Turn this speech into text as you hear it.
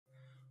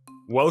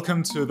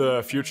Welcome to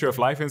the Future of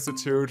Life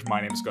Institute.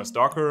 My name is Gus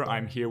Docker.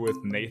 I'm here with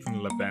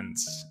Nathan Labenz.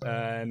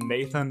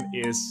 Nathan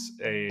is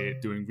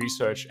doing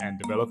research and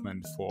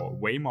development for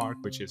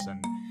Waymark, which is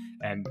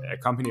a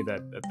company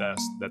that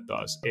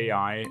does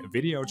AI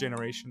video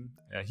generation.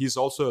 He's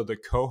also the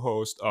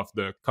co-host of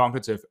the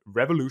Cognitive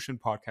Revolution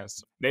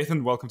podcast.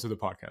 Nathan, welcome to the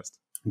podcast.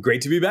 Great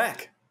to be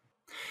back.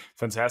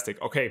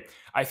 Fantastic. Okay,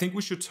 I think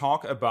we should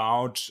talk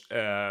about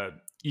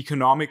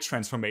economic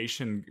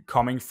transformation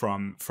coming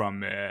from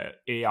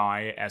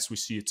AI as we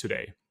see it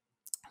today.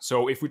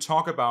 So if we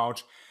talk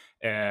about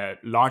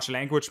large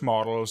language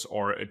models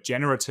or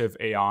generative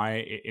AI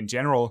in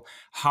general,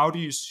 how do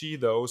you see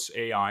those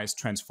AIs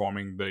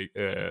transforming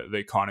the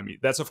economy?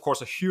 That's of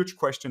course a huge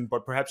question,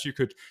 but perhaps you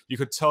could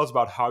tell us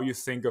about how you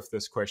think of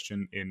this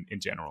question in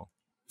general.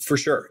 For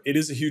sure, it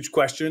is a huge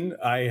question.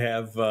 I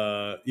have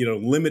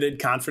limited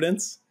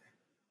confidence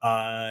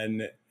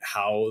on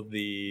how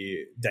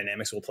the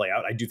dynamics will play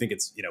out. I do think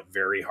it's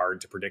very hard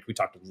to predict. We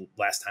talked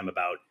last time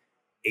about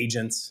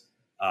agents,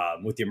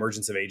 with the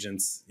emergence of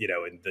agents,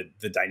 and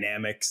the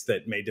dynamics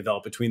that may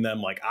develop between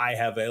them. Like, I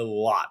have a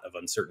lot of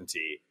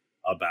uncertainty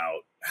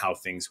about how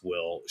things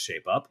will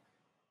shape up.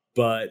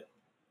 But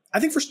I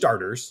think for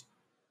starters,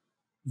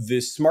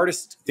 the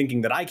smartest thinking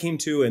that I came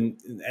to, and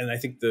I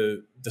think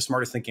the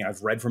smartest thinking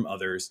I've read from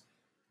others,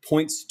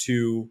 points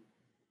to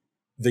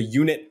the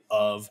unit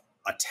of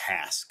a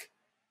task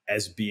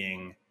as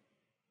being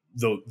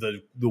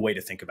the way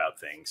to think about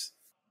things,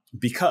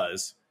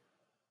 because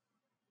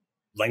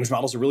language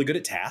models are really good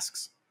at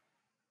tasks,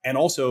 and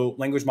also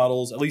language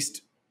models, at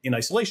least in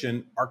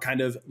isolation, are kind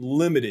of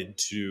limited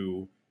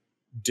to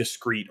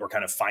discrete or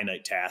kind of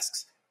finite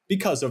tasks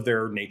because of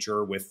their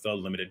nature with the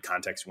limited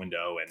context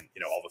window and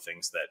all the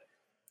things that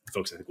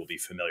folks I think will be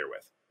familiar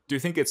with. Do you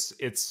think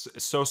it's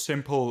so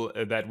simple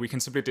that we can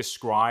simply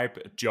describe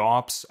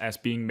jobs as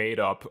being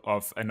made up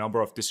of a number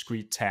of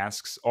discrete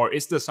tasks, or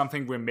is there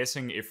something we're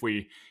missing if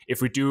we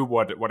do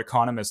what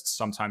economists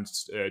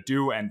sometimes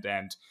do and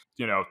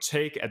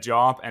take a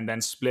job and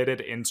then split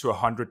it into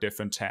 100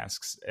 different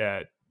tasks?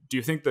 Do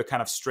you think the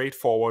kind of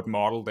straightforward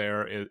model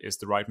there is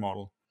the right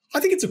model?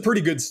 I think it's a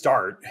pretty good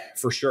start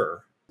for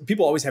sure.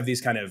 People always have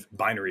these kind of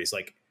binaries,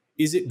 like,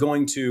 is it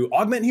going to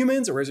augment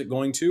humans or is it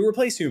going to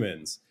replace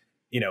humans?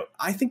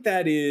 I think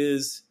that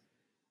is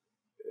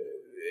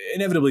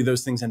inevitably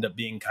those things end up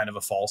being kind of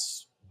a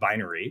false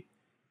binary.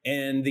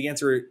 And the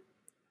answer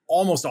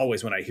almost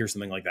always when I hear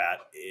something like that,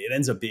 it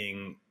ends up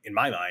being, in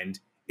my mind,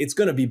 it's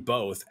going to be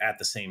both at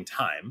the same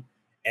time.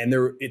 And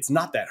it's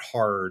not that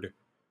hard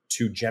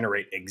to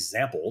generate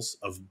examples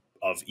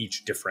of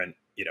each different,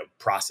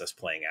 process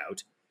playing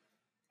out.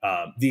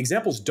 The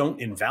examples don't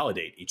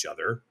invalidate each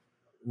other.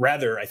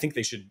 Rather, I think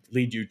they should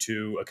lead you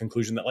to a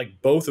conclusion that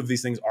both of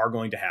these things are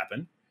going to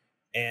happen.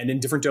 And in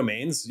different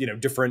domains,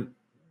 different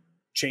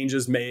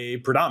changes may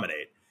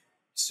predominate.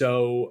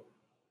 So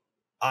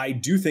I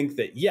do think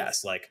that,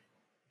 yes,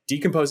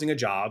 decomposing a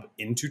job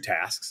into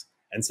tasks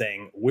and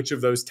saying which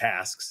of those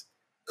tasks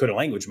could a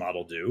language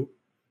model do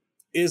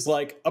is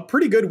a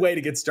pretty good way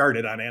to get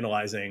started on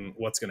analyzing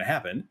what's going to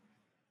happen.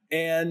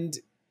 And,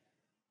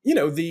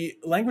 the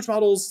language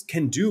models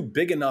can do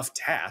big enough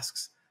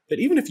tasks that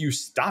even if you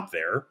stop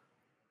there,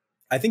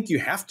 I think you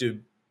have to,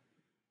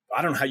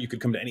 I don't know how you could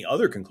come to any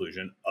other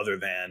conclusion other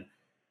than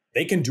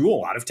they can do a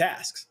lot of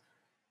tasks.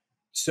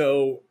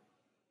 So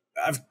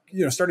I've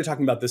started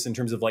talking about this in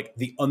terms of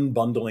the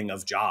unbundling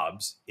of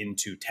jobs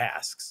into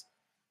tasks.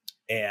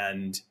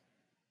 And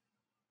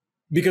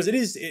because it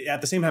is,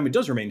 at the same time, it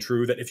does remain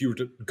true that if you were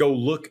to go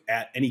look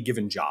at any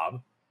given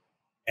job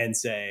and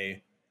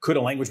say, could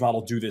a language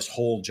model do this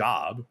whole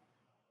job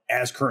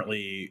as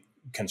currently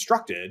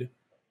constructed,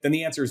 then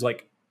the answer is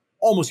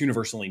almost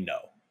universally no.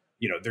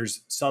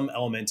 There's some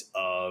element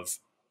of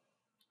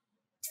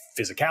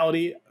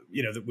physicality,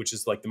 which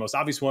is the most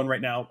obvious one right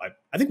now.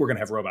 I think we're going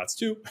to have robots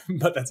too,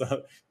 but that's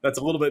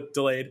a little bit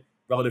delayed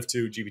relative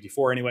to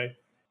GPT-4 anyway.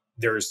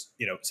 There's,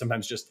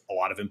 sometimes just a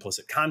lot of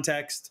implicit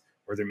context,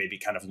 or there may be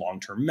kind of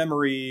long-term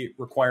memory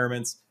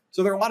requirements.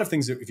 So there are a lot of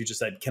things that if you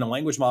just said, can a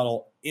language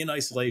model in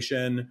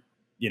isolation,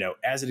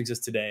 as it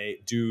exists today,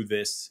 do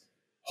this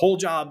whole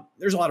job?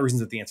 There's a lot of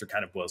reasons that the answer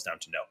kind of boils down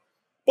to no.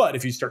 But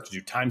if you start to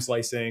do time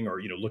slicing or,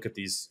 look at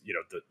these,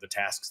 the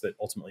tasks that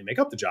ultimately make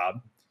up the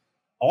job,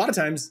 a lot of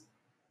times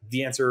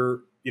the answer,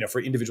 for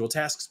individual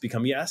tasks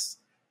become yes.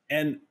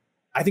 And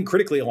I think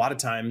critically, a lot of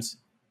times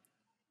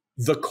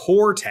for the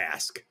core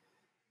task,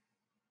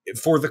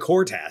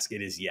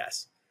 it is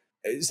yes.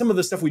 Some of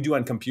the stuff we do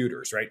on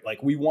computers, right?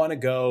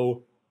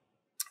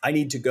 I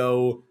need to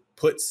go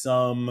put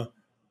some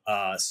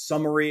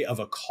summary of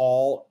a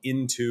call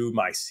into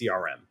my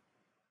CRM.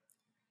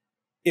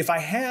 If I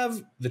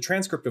have the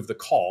transcript of the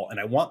call and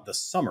I want the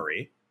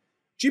summary,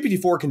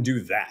 GPT-4 can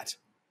do that.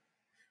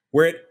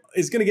 Where it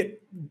is going to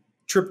get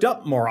tripped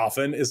up more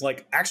often is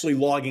actually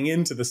logging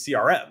into the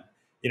CRM,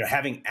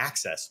 having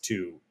access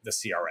to the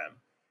CRM.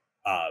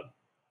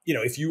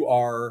 If you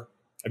are,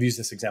 I've used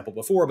this example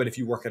before, but if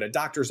you work at a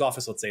doctor's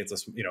office, let's say it's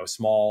a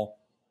small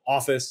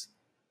office,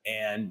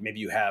 And maybe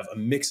you have a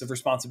mix of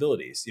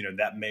responsibilities.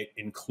 That may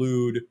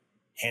include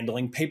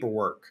handling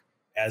paperwork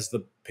as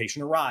the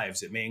patient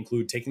arrives. It may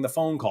include taking the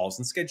phone calls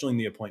and scheduling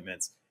the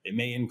appointments. It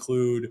may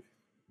include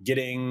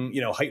getting,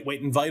 height,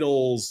 weight, and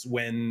vitals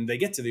when they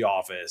get to the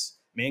office.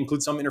 It may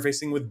include some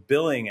interfacing with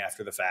billing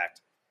after the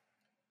fact.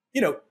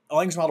 A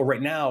language model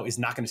right now is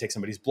not going to take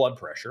somebody's blood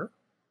pressure.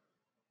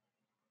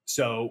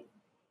 So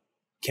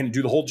can it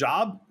do the whole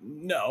job?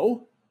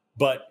 No.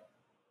 But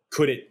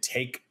could it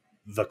take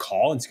the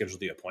call and schedule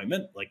the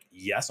appointment? Like,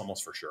 yes,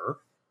 almost for sure,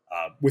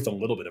 with a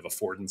little bit of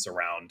affordance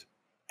around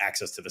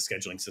access to the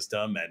scheduling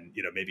system and,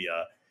 maybe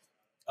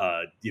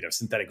a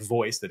synthetic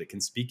voice that it can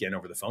speak in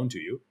over the phone to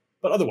you.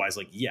 But otherwise,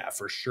 like, yeah,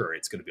 for sure,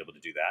 it's going to be able to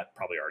do that.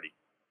 Probably already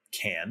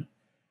can.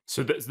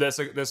 So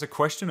there's a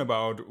question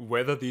about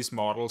whether these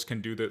models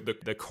can do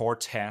the core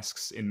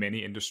tasks in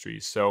many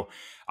industries. So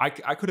I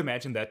could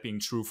imagine that being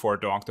true for a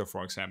doctor,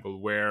 for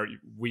example, where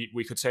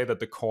we could say that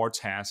the core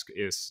task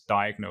is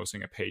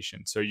diagnosing a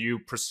patient. So you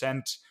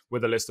present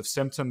with a list of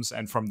symptoms,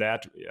 and from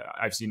that,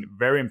 I've seen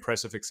very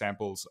impressive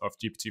examples of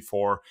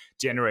GPT-4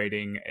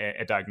 generating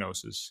a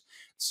diagnosis.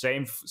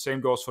 Same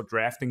goes for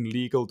drafting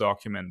legal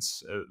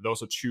documents.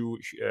 Those are two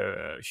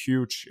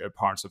huge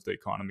parts of the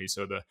economy.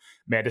 So the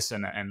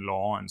medicine and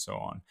law and so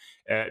on.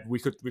 We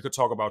could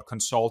talk about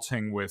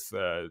consulting with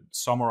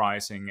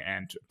summarizing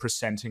and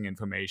presenting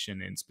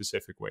information in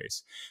specific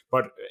ways.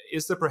 But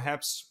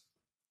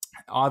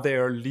are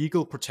there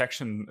legal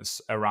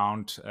protections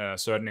around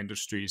certain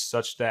industries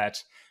such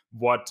that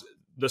what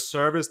the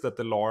service that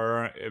the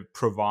lawyer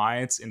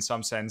provides in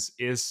some sense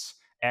is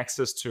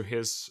access to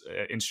his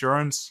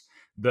insurance?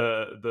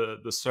 The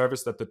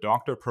service that the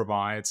doctor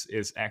provides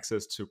is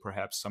access to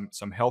perhaps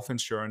some health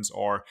insurance,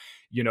 or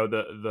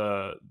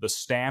the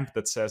stamp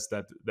that says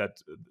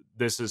that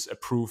this is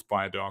approved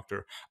by a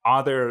doctor.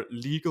 Are there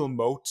legal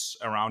moats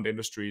around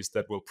industries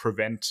that will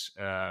prevent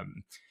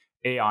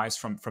AIs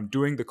from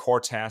doing the core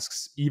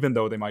tasks, even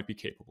though they might be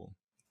capable?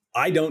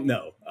 I don't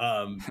know.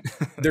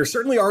 There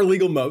certainly are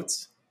legal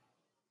moats.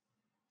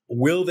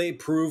 Will they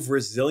prove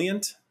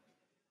resilient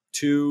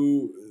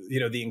to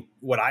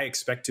what I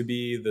expect to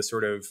be the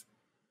sort of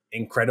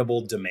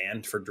incredible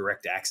demand for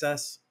direct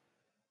access?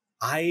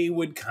 I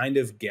would kind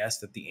of guess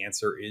that the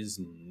answer is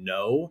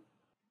no.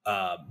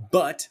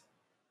 But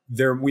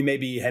we may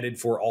be headed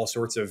for all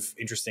sorts of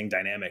interesting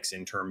dynamics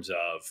in terms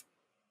of,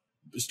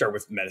 start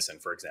with medicine,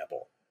 for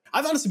example.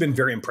 I've honestly been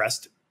very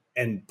impressed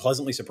and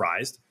pleasantly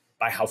surprised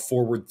by how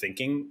forward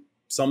thinking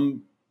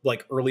some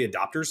like early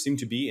adopters seem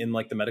to be in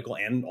like the medical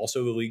and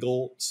also the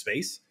legal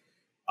space.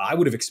 I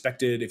would have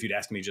expected, if you'd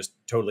asked me just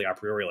totally a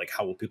priori, like,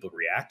 how will people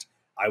react?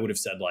 I would have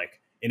said,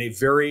 like, in a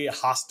very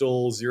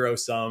hostile,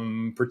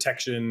 zero-sum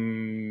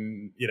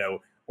protection,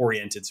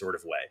 oriented sort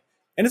of way.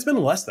 And it's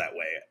been less that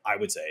way, I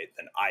would say,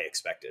 than I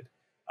expected.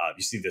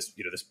 You see this,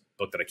 this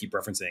book that I keep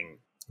referencing,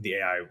 The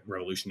AI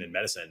Revolution in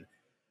Medicine.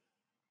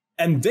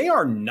 And they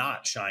are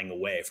not shying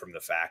away from the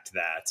fact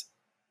that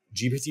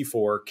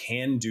GPT-4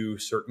 can do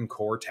certain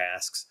core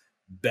tasks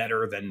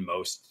better than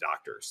most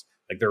doctors.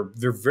 Like,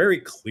 they're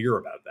very clear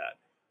about that.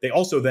 They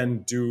also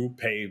then do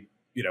pay,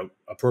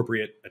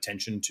 appropriate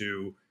attention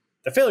to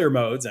the failure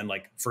modes. And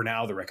like, for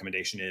now, the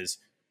recommendation is,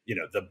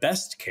 the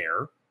best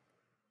care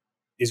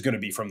is going to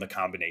be from the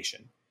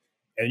combination.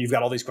 And you've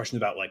got all these questions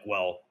about like,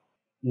 well,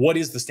 what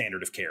is the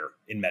standard of care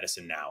in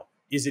medicine now?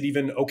 Is it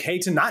even okay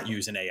to not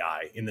use an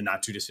AI in the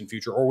not too distant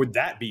future? Or would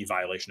that be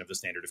violation of the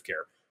standard of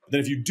care? But then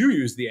if you do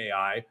use the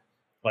AI,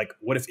 like,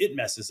 what if it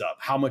messes up?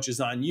 How much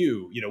is on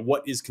you?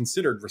 What is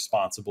considered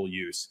responsible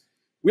use?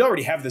 We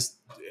already have this,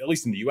 at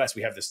least in the US,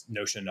 we have this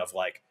notion of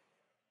like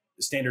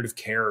standard of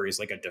care is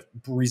like a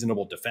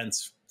reasonable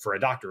defense for a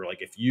doctor.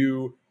 Like, if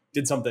you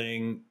did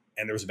something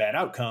and there was a bad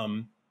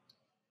outcome,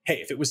 hey,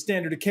 if it was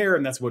standard of care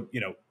and that's what,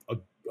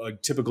 a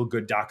typical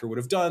good doctor would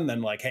have done,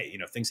 then like, hey,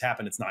 things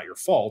happen. It's not your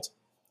fault.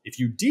 If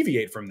you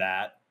deviate from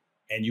that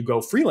and you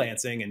go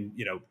freelancing and,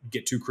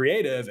 get too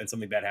creative and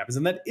something bad happens,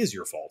 and that is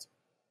your fault.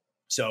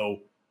 So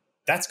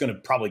that's going to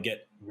probably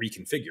get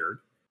reconfigured.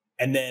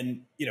 And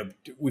then,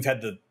 we've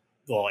had the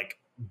like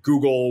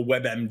Google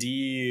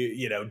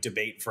WebMD,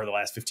 debate for the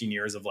last 15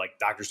 years of like,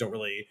 doctors don't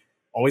really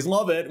always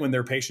love it when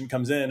their patient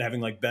comes in having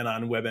like been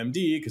on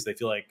WebMD, because they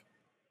feel like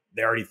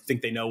they already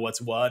think they know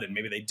what's what, and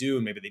maybe they do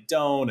and maybe they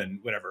don't, and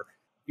whatever.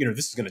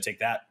 This is going to take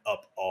that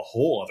up a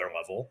whole other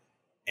level.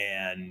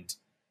 And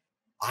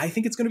I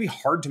think it's going to be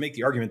hard to make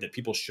the argument that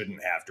people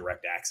shouldn't have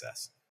direct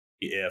access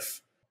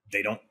if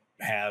they don't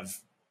have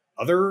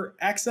other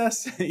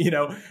access.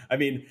 I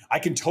mean, I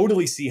can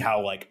totally see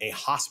how like a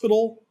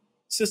hospital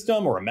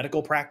system or a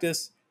medical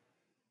practice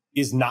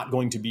is not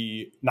going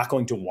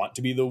to want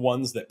to be the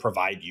ones that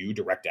provide you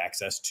direct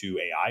access to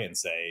AI and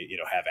say,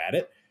 have at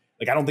it.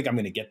 Like, I don't think I'm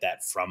going to get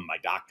that from my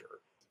doctor.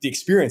 The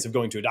experience of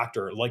going to a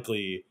doctor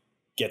likely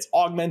gets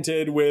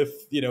augmented with,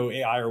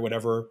 AI or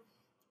whatever,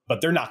 but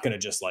they're not going to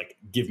just like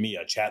give me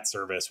a chat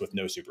service with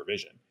no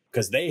supervision,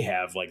 because they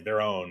have like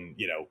their own,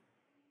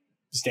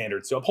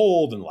 standards to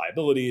uphold and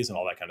liabilities and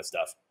all that kind of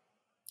stuff.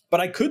 But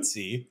I could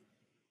see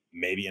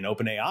Maybe an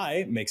open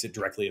AI makes it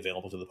directly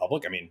available to the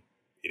public. I mean,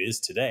 it is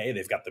today.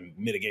 They've got the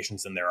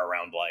mitigations in there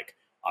around like,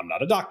 I'm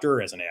not a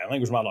doctor. As an AI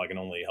language model, I can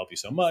only help you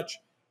so much.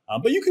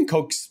 But you can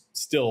coax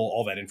still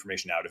all that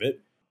information out of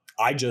it.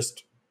 I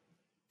just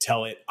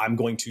tell it, I'm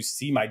going to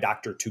see my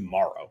doctor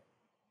tomorrow,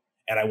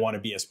 and I want to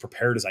be as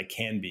prepared as I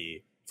can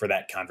be for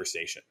that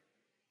conversation.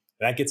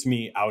 That gets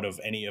me out of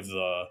any of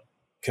the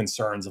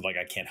concerns of like,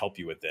 I can't help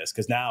you with this.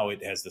 Because now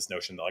it has this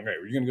notion that like, right,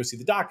 you're going to go see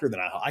the doctor, then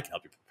I can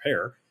help you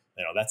prepare.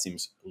 That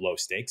seems low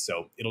stakes.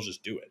 So it'll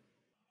just do it.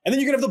 And then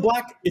you can have the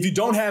black. If you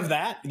don't have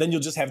that, then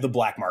you'll just have the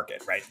black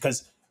market, right?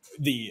 Because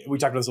we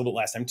talked about this a little bit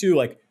last time too.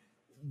 Like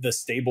the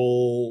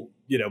stable,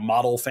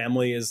 model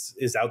family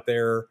is out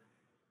there.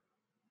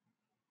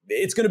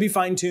 It's going to be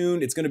fine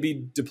tuned. It's going to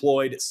be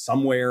deployed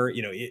somewhere.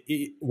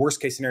 Worst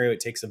case scenario, it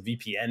takes a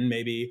VPN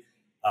maybe.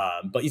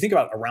 But you think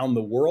about around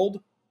the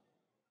world,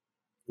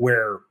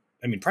 where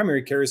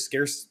primary care is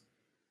scarce.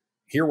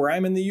 Here, where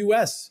I'm in the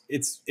U.S.,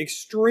 it's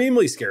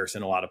extremely scarce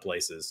in a lot of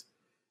places.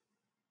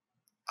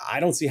 I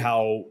don't see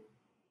how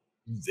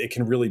it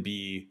can really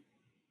be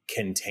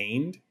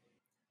contained,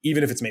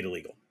 even if it's made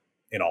illegal,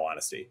 in all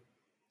honesty.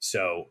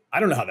 So I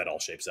don't know how that all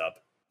shapes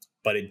up,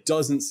 but it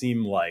doesn't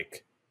seem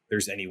like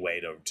there's any way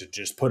to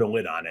just put a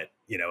lid on it,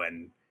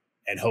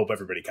 and hope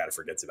everybody kind of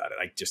forgets about it.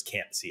 I just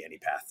can't see any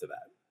path to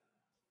that.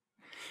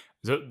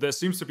 So there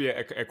seems to be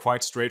a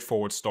quite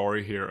straightforward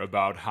story here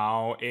about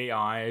how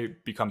AI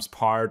becomes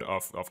part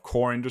of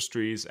core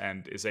industries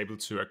and is able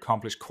to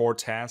accomplish core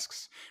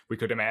tasks. We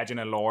could imagine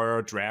a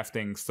lawyer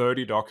drafting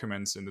 30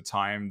 documents in the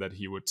time that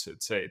he would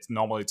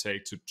normally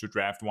take to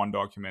draft one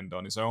document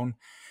on his own.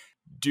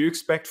 Do you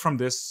expect from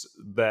this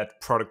that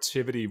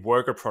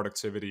worker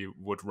productivity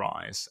would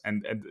rise?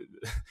 And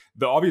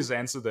the obvious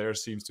answer there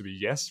seems to be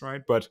yes,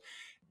 right? But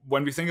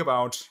when we think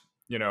about,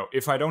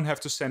 if I don't have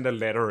to send a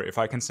letter, if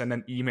I can send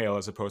an email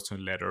as opposed to a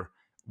letter,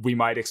 we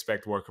might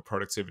expect worker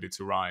productivity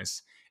to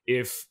rise.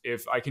 If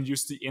I can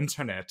use the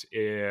internet,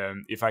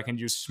 if I can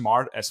use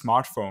a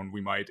smartphone,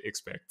 we might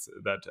expect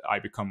that I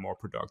become more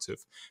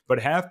productive. But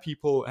have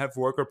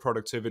worker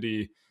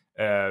productivity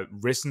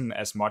risen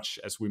as much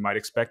as we might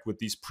expect with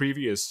these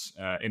previous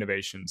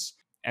innovations?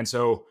 And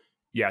so,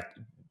 yeah,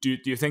 do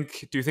you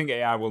think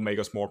AI will make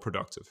us more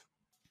productive?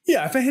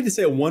 Yeah, if I had to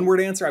say a one-word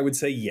answer, I would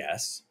say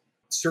yes.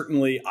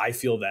 Certainly, I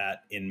feel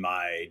that in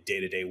my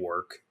day-to-day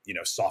work,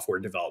 software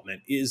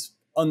development is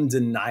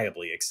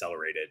undeniably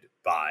accelerated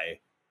by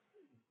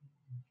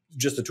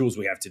just the tools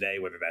we have today,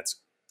 whether that's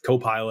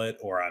Copilot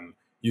or I'm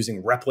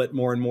using Replit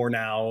more and more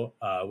now,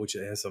 which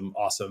has some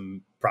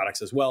awesome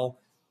products as well.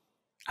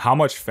 How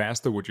much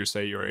faster would you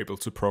say you're able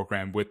to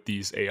program with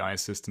these AI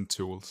assistant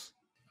tools?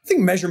 I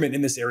think measurement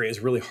in this area is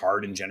really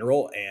hard in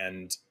general,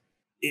 and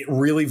it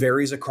really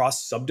varies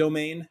across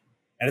subdomain.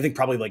 And I think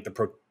probably like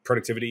the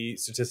productivity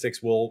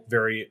statistics will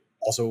vary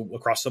also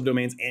across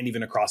subdomains and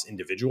even across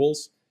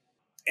individuals.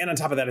 And on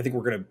top of that, I think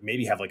we're going to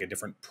maybe have like a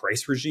different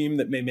price regime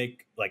that may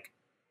make like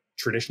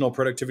traditional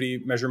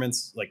productivity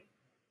measurements like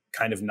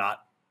kind of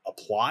not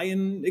apply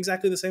in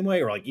exactly the same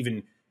way, or like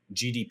even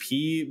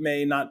GDP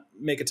may not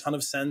make a ton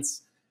of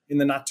sense in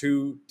the not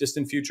too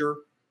distant future.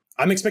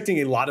 I'm expecting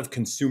a lot of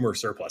consumer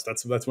surplus.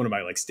 That's one of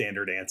my like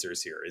standard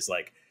answers here is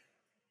like,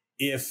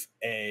 if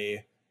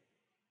a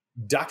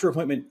doctor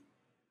appointment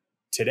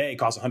today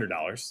costs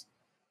 $100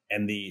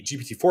 and the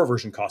GPT-4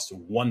 version costs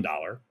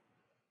 $1,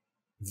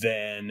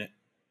 then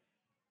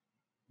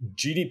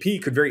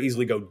GDP could very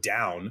easily go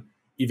down,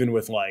 even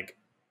with like,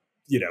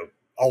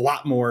 a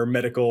lot more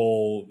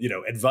medical,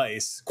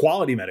 advice,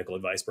 quality medical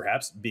advice,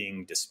 perhaps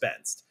being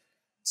dispensed.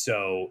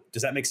 So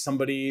does that make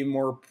somebody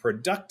more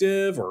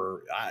productive,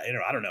 or I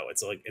don't know.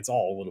 It's like, it's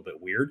all a little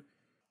bit weird.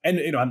 And,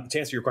 to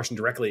answer your question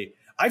directly,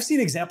 I've seen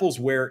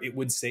examples where it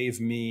would save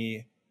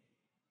me,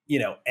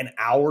 an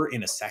hour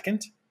in a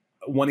second.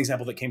 One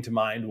example that came to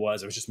mind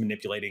was I was just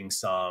manipulating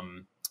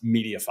some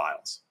media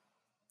files,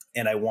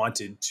 and I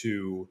wanted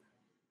to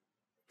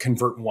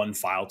convert one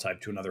file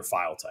type to another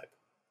file type.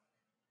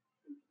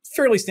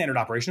 Fairly standard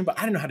operation, but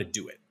I don't know how to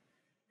do it.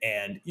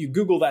 And you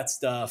Google that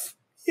stuff,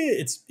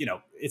 it's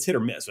hit or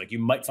miss. Like you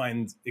might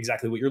find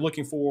exactly what you're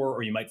looking for,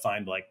 or you might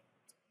find like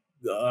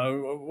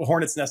a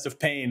hornet's nest of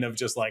pain of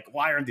just like,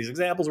 why aren't these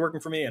examples working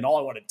for me? And all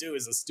I want to do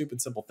is a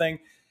stupid, simple thing.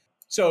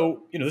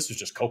 So, this was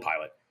just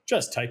Copilot,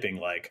 just typing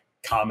like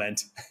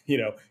comment,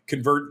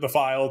 convert the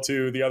file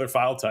to the other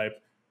file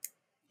type.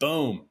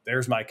 Boom,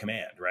 there's my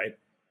command, right?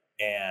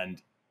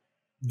 And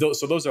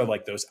those are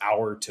like those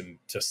hour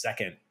to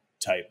second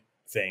type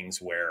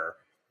things where,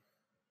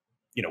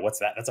 what's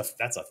that?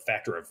 That's a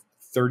factor of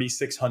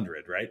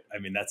 3,600, right? I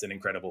mean, that's an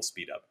incredible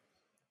speed up.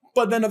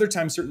 But then other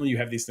times, certainly you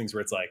have these things where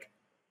it's like,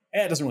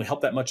 it doesn't really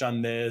help that much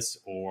on this,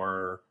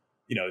 or,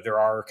 there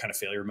are kind of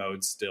failure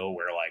modes still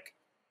where like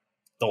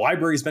the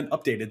library's been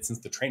updated since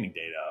the training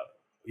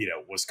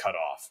data, was cut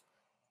off.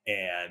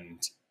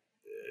 And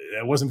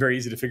it wasn't very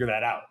easy to figure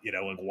that out.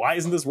 Like, why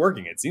isn't this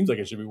working? It seems like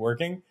it should be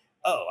working.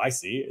 Oh, I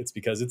see. It's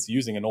because it's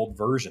using an old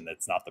version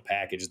that's not the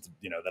package,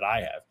 that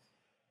I have.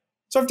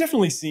 So I've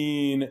definitely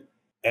seen,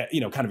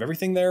 kind of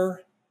everything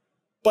there.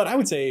 But I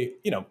would say,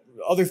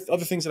 other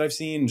things that I've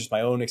seen, just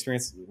my own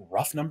experience,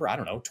 rough number, I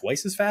don't know,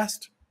 twice as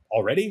fast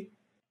already.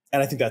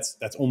 And I think that's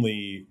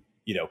only,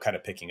 kind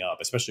of picking up,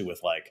 especially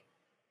with like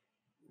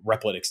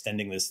Replit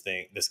extending this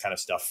kind of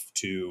stuff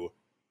to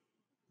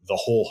the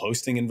whole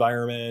hosting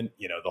environment,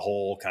 the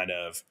whole kind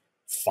of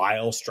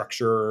file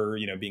structure,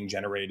 being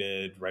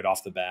generated right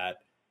off the bat.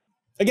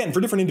 Again,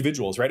 for different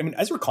individuals, right? I mean,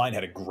 Ezra Klein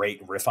had a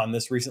great riff on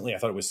this recently. I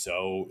thought it was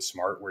so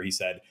smart, where he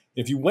said,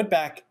 if you went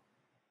back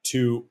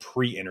to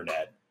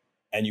pre-internet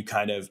and you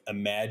kind of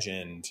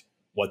imagined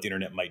what the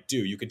internet might do,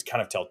 you could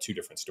kind of tell two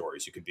different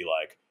stories. You could be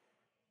like,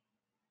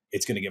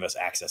 it's going to give us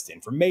access to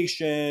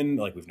information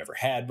like we've never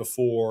had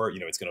before.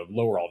 It's going to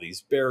lower all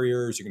these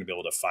barriers. You're going to be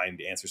able to find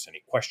the answers to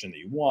any question that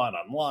you want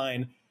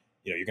online.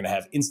 You're going to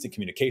have instant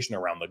communication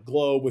around the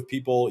globe with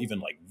people, even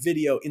like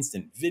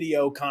instant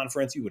video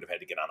conference. You would have had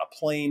to get on a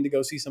plane to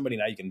go see somebody.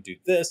 Now you can do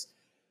this.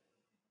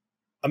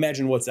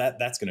 Imagine what's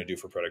that's going to do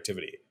for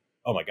productivity.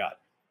 Oh my God.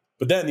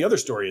 But then the other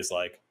story is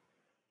like,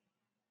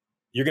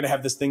 you're going to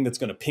have this thing that's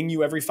going to ping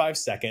you every 5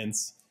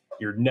 seconds.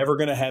 You're never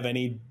going to have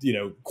any,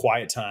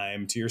 quiet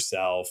time to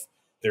yourself.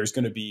 There's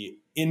going to be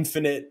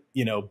infinite,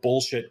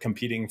 bullshit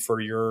competing for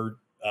your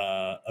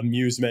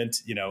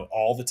amusement,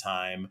 all the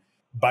time.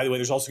 By the way,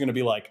 there's also going to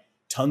be like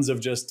tons of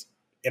just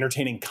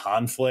entertaining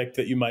conflict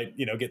that you might,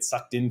 get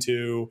sucked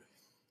into.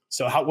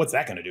 So what's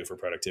that going to do for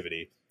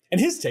productivity? And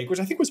his take, which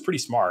I think was pretty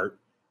smart,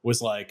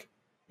 was like,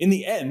 in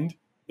the end,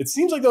 it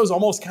seems like those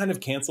almost kind of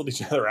canceled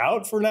each other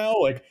out for now.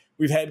 Like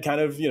we've had kind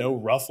of,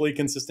 roughly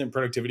consistent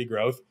productivity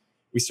growth.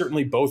 We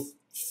certainly both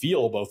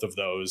feel both of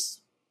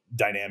those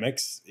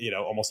dynamics,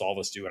 almost all of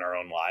us do in our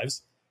own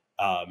lives.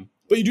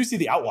 But you do see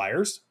the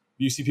outliers.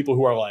 You see people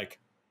who are like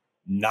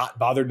not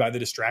bothered by the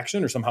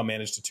distraction or somehow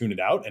manage to tune it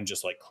out and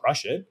just like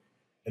crush it.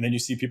 And then you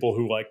see people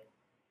who like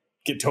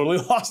get totally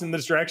lost in the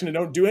distraction and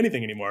don't do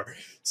anything anymore.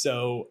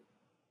 So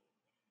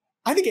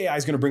I think AI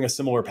is going to bring a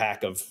similar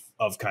pack of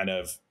kind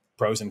of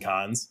pros and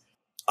cons.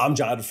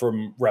 Amjad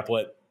from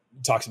Replit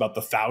talks about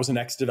the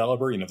 1000x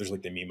developer. There's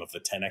like the meme of the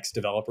 10x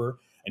developer.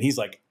 And he's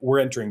like, we're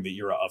entering the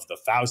era of the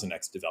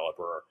 1000x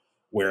developer,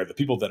 where the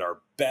people that are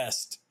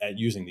best at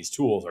using these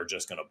tools are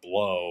just going to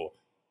blow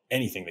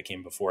anything that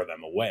came before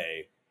them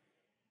away.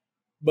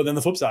 But then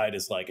the flip side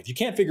is like, if you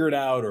can't figure it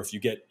out, or if you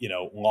get,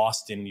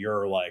 lost in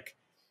your like,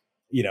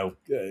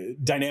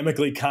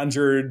 dynamically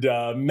conjured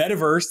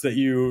metaverse that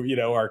you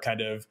are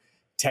kind of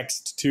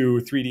text to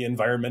 3D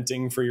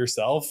environmenting for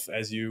yourself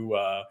as you,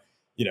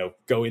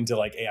 go into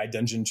like AI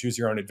Dungeon, choose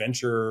your own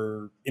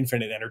adventure,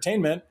 infinite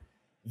entertainment,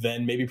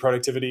 then maybe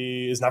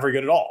productivity is not very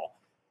good at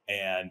all.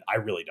 And I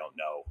really don't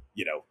know.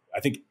 I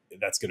think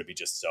that's going to be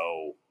just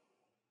so.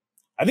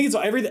 I think it's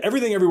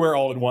everything everywhere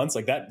all at once.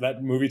 Like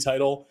that movie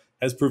title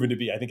has proven to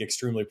be, I think,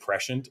 extremely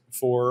prescient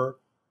for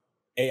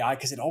AI,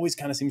 because it always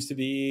kind of seems to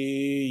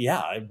be,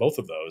 both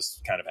of those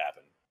kind of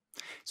happen.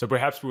 So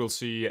perhaps we'll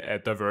see a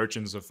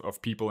divergence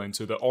of people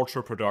into the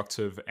ultra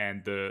productive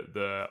and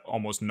the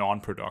almost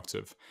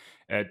non-productive.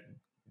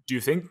 Do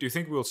you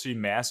think we'll see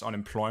mass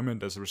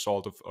unemployment as a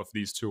result of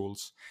these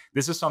tools?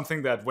 This is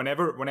something that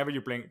whenever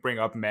you bring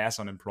up mass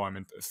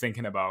unemployment,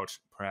 thinking about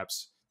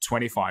perhaps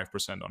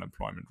 25%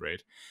 unemployment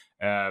rate,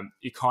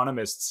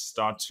 economists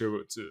start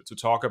to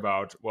talk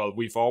about, well,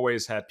 we've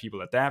always had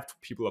people adapt.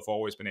 People have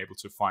always been able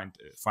to find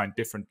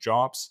different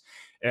jobs.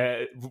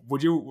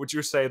 Would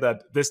you say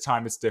that this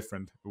time it's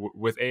different?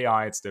 With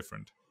AI, it's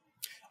different?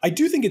 I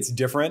do think it's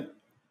different.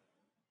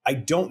 I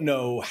don't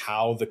know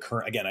how the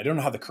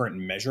current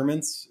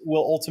measurements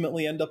will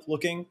ultimately end up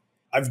looking.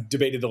 I've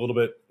debated a little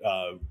bit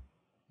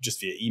just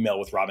via email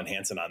with Robin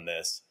Hanson on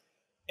this.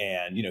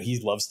 And,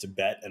 he loves to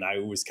bet, and I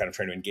was kind of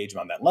trying to engage him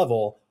on that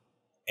level.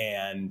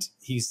 And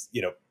he's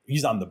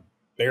on the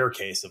bear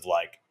case of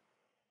like,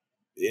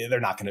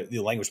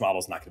 the language model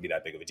is not going to be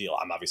that big of a deal.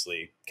 I'm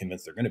obviously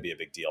convinced they're going to be a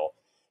big deal,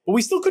 but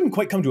we still couldn't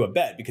quite come to a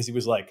bet, because he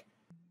was like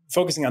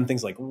focusing on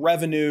things like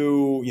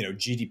revenue,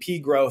 GDP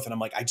growth. And I'm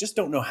like, I just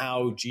don't know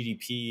how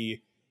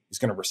GDP is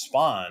going to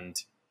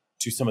respond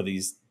to some of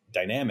these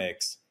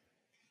dynamics.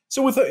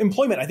 So with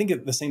employment, I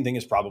think the same thing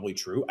is probably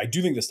true. I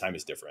do think this time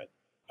is different.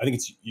 I think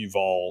it's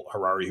Yuval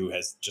Harari who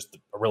has just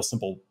a real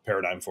simple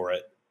paradigm for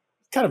it.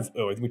 Kind of,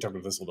 I think we talked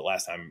about this a little bit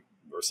last time,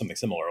 or something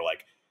similar.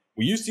 Like,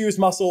 we used to use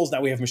muscles.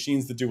 Now we have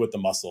machines that do what the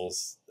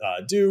muscles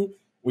do.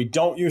 We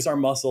don't use our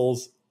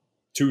muscles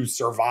to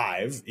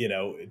survive.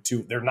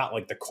 They're not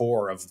like the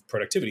core of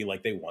productivity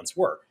like they once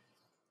were.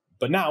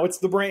 But now it's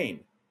the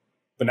brain.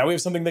 But now we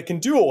have something that can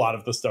do a lot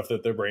of the stuff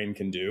that the brain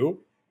can do,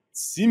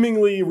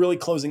 seemingly really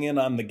closing in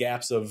on the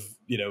gaps of,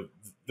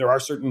 there are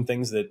certain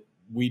things that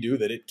we do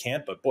that it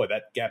can't, but boy,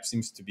 that gap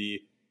seems to be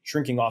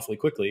shrinking awfully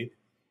quickly.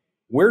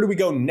 Where do we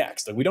go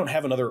next? Like, we don't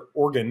have another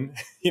organ,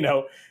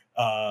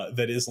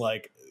 that is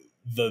like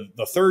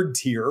the third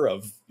tier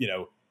of,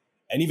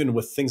 and even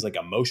with things like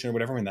emotion or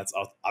whatever, and that's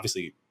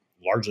obviously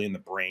largely in the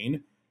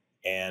brain.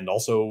 And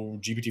also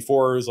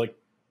GPT-4 is like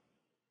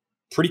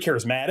pretty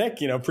charismatic,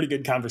 pretty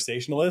good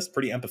conversationalist,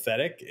 pretty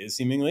empathetic,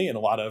 seemingly in a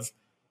lot of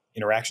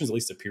interactions, at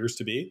least appears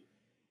to be.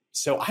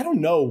 So I don't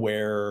know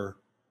where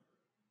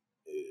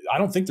I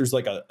don't think there's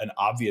like an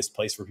obvious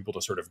place for people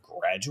to sort of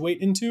graduate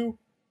into.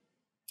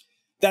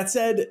 That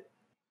said,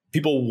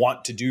 people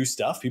want to do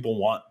stuff, people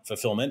want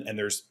fulfillment, and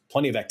there's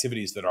plenty of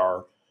activities that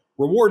are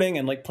rewarding,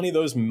 and like plenty of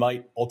those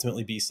might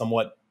ultimately be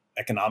somewhat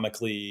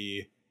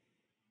economically,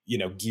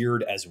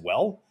 geared as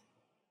well.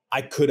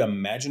 I could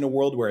imagine a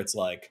world where it's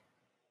like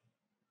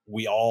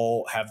we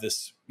all have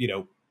this,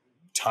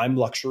 time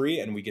luxury,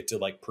 and we get to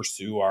like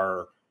pursue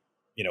our,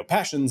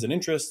 passions and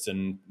interests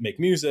and make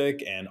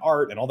music and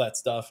art and all that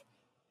stuff.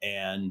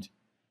 And,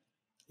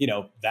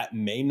 that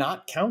may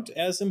not count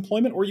as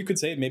employment, or you could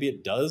say maybe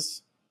it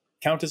does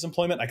count as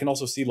employment. I can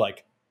also see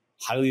like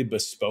highly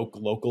bespoke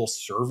local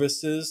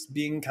services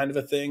being kind of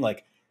a thing.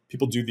 Like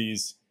people do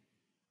these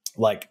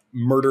like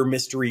murder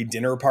mystery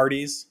dinner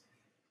parties.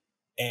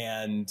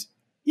 And,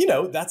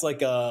 that's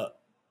like a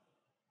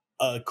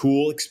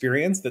cool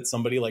experience that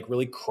somebody like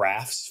really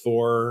crafts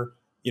for,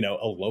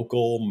 a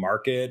local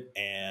market.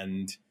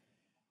 And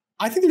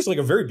I think there's like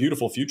a very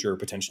beautiful future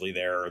potentially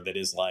there that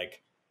is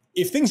like,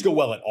 if things go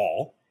well at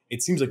all,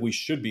 it seems like we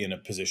should be in a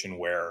position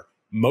where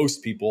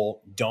most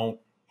people don't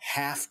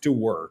have to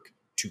work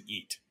to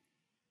eat.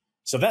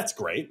 So that's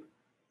great.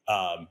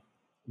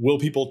 Will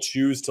people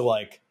choose to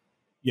like,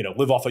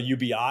 live off a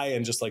UBI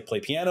and just like play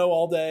piano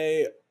all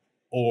day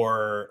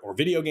or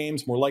video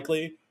games more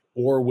likely?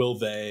 Or will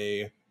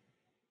they,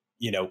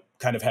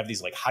 kind of have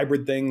these like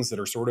hybrid things that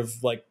are sort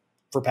of like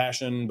for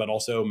passion, but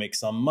also make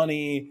some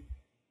money?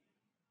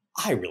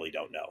 I really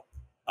don't know.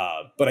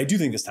 But I do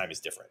think this time is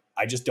different.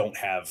 I just don't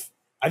have,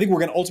 I think we're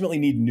going to ultimately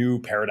need new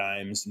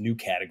paradigms, new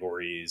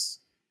categories,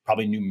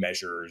 probably new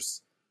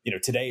measures.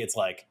 Today it's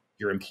like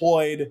you're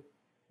employed.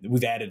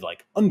 We've added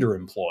like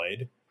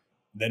underemployed.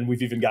 Then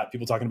we've even got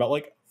people talking about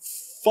like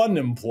fun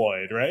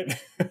employed, right?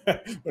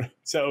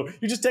 So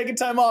you're just taking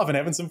time off and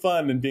having some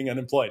fun and being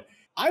unemployed.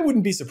 I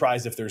wouldn't be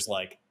surprised if there's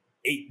like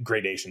 8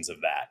 gradations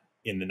of that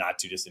in the not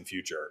too distant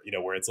future,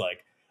 where it's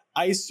like,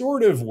 I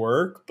sort of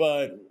work,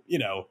 but,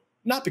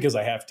 not because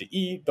I have to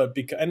eat, but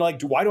because, and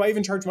like, why do I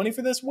even charge money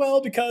for this?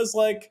 Well, because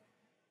like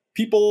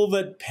people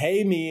that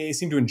pay me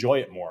seem to enjoy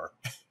it more,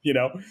 you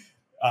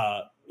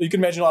can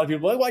imagine a lot of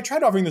people like, well, I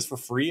tried offering this for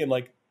free and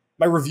like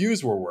my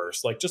reviews were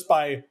worse. Like just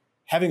by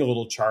having a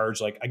little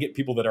charge, like I get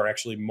people that are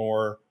actually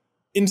more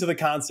into the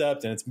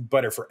concept and it's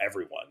better for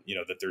everyone,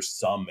 that there's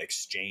some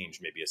exchange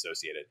maybe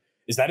associated.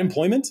 Is that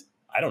employment?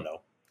 I don't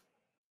know.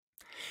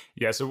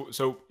 Yeah,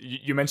 so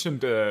you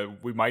mentioned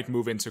we might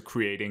move into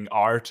creating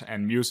art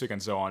and music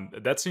and so on.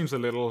 That seems a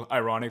little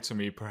ironic to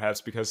me, perhaps,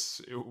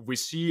 because we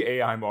see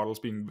AI models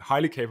being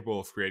highly capable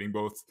of creating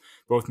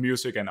both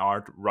music and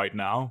art right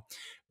now.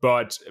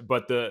 But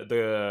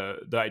the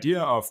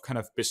idea of kind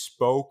of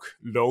bespoke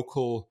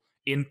local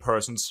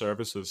in-person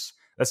services,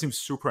 that seems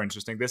super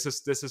interesting. This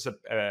is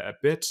a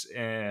bit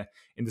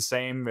in the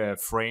same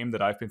frame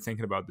that I've been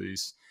thinking about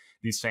these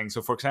things.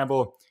 So, for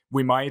example,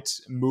 we might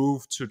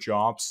move to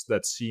jobs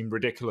that seem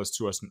ridiculous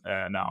to us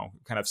now,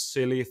 kind of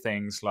silly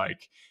things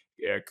like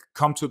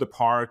come to the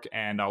park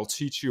and I'll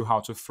teach you how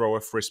to throw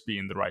a frisbee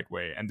in the right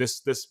way. And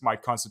this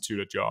might constitute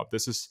a job.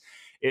 This is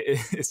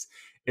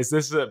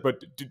this?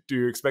 But do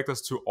you expect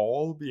us to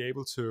all be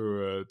able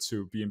to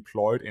be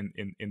employed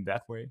in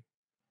that way?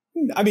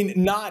 I mean,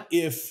 not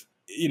if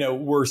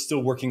we're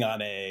still working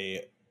on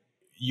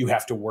you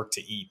have to work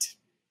to eat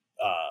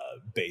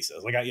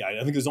basis. Like, I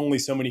think there's only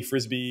so many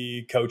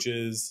frisbee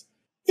coaches,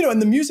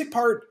 and the music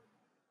part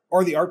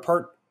or the art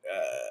part,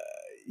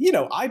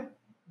 I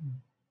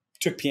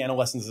took piano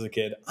lessons as a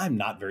kid. I'm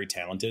not very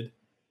talented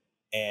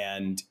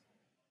and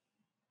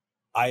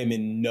I am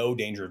in no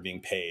danger of being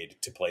paid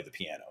to play the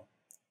piano,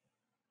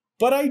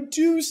 but I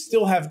do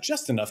still have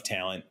just enough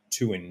talent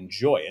to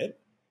enjoy it.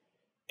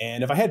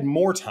 And if I had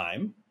more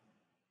time,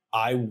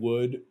 I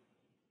would,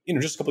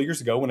 just a couple of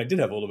years ago when I did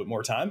have a little bit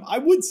more time, I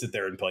would sit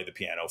there and play the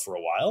piano for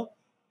a while.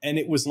 And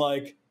it was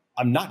like,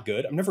 I'm not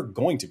good. I'm never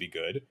going to be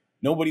good.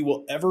 Nobody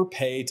will ever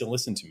pay to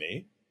listen to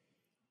me,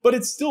 but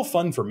it's still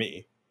fun for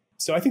me.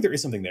 So I think there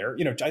is something there.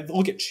 I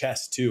look at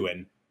chess too,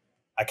 and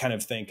I kind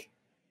of think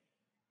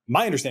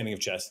my understanding of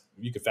chess,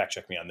 you could fact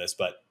check me on this,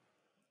 but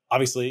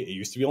obviously it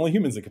used to be only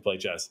humans that could play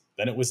chess.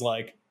 Then it was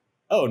like,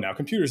 oh, now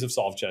computers have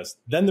solved chess.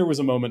 Then there was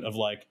a moment of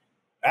like,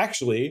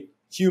 actually,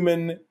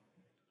 human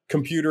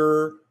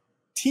computer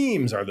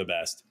teams are the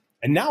best.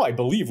 And now I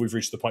believe we've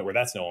reached the point where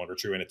that's no longer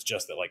true. And it's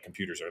just that like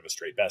computers are the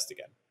straight best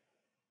again.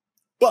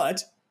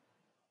 But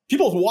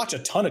people watch a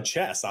ton of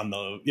chess on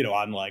the,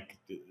 on like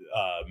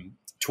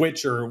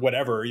Twitch or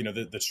whatever,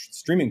 the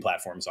streaming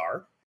platforms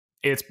are.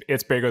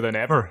 It's bigger than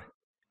ever.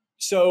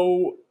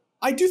 So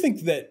I do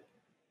think that,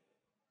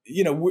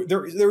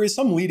 there is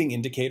some leading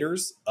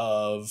indicators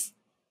of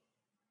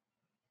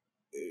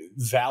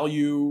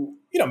value.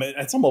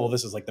 At some level,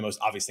 this is like the most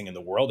obvious thing in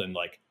the world. And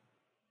like,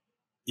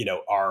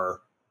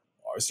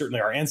 certainly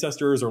our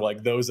ancestors or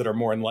like those that are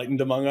more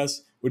enlightened among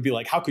us would be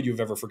like, how could you have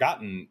ever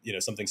forgotten,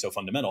 something so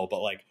fundamental?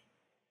 But like,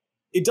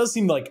 it does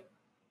seem like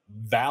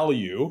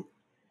value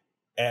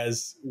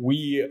as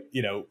we,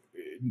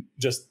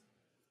 just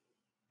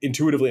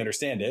intuitively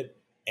understand it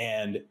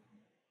and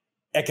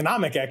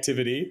economic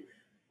activity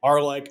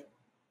are like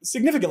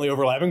significantly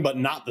overlapping, but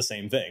not the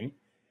same thing.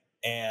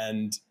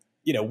 And,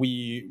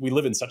 we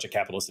live in such a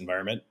capitalist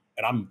environment,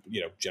 and I'm,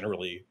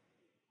 generally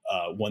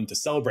one to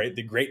celebrate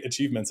the great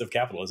achievements of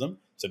capitalism.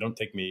 So don't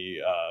take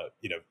me,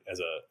 as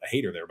a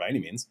hater there by any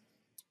means.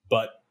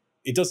 But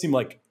it does seem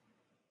like,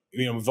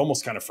 we've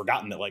almost kind of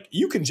forgotten that, like,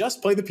 you can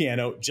just play the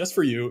piano just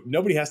for you.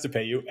 Nobody has to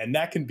pay you. And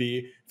that can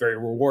be very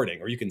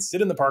rewarding. Or you can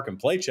sit in the park and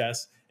play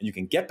chess, and you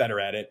can get better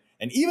at it.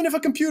 And even if a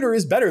computer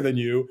is better than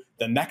you,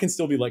 then that can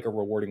still be like a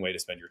rewarding way to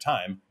spend your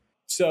time.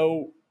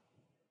 So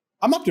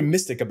I'm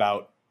optimistic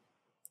about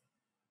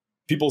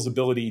people's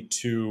ability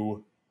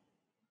to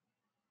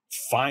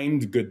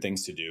find good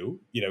things to do,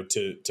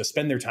 to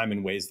spend their time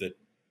in ways that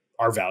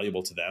are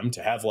valuable to them,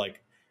 to have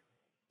like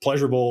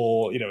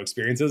pleasurable,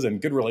 experiences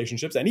and good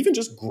relationships, and even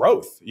just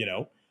growth.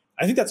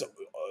 I think that's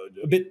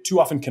a bit too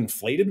often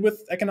conflated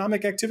with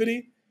economic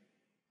activity.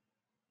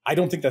 I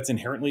don't think that's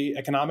inherently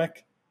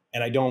economic.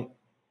 And I don't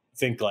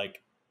think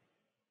like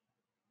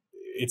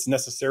it's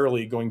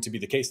necessarily going to be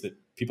the case that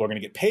people are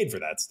going to get paid for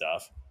that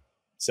stuff.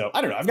 So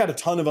I don't know. I've got a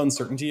ton of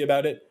uncertainty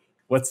about it.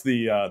 What's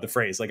the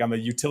phrase? Like, I'm a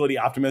utility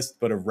optimist,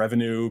 but a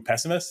revenue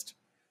pessimist,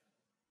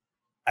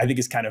 I think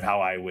is kind of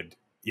how I would,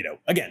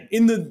 again,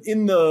 in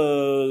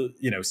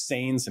the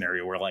sane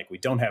scenario where like we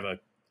don't have a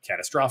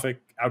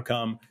catastrophic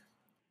outcome,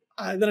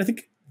 then I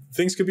think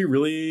things could be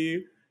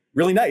really,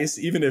 really nice,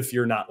 even if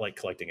you're not like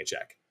collecting a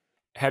check.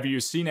 Have you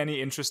seen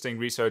any interesting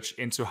research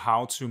into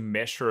how to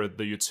measure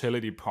the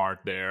utility part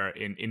there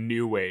in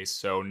new ways?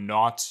 So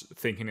not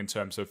thinking in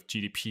terms of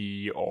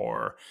GDP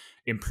or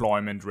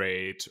employment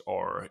rate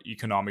or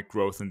economic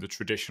growth in the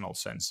traditional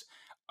sense.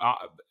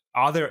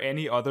 Are there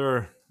any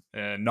other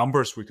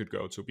numbers we could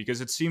go to? Because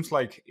it seems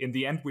like in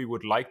the end, we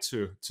would like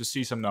to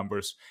see some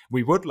numbers.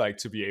 We would like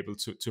to be able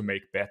to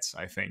make bets,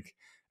 I think.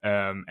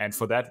 And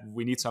for that,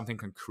 we need something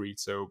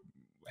concrete. So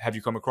have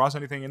you come across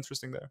anything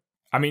interesting there?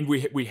 I mean,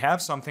 we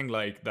have something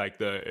like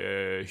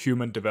the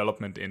Human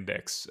Development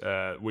Index,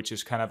 which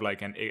is kind of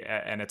like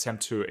an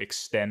attempt to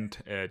extend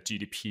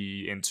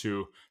GDP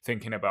into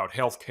thinking about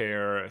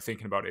healthcare,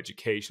 thinking about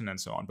education, and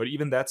so on. But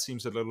even that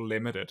seems a little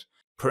limited.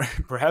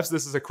 Perhaps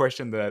this is a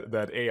question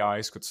that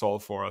AIs could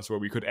solve for us, where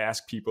we could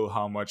ask people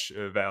how much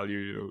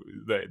value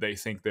they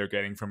think they're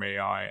getting from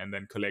AI, and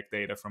then collect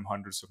data from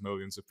hundreds of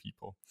millions of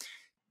people.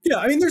 Yeah,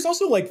 I mean, there's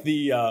also like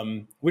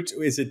the which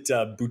is it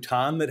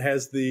Bhutan that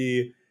has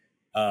the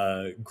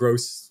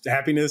gross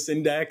happiness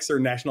index or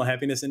national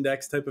happiness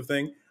index type of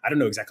thing. I don't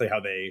know exactly how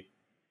they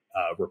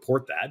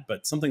report that,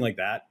 but something like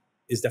that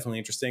is definitely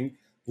interesting.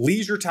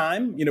 Leisure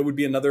time, would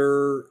be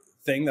another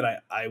thing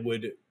that I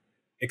would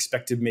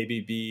expect to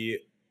maybe be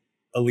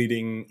a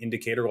leading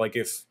indicator. Like,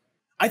 if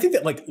I think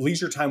that like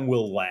leisure time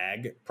will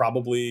lag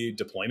probably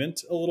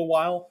deployment a little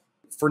while.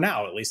 For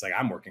now, at least, like,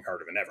 I'm working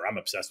harder than ever. I'm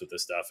obsessed with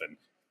this stuff. And,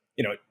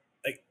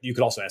 like, you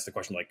could also ask the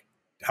question, like,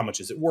 how much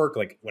does it work?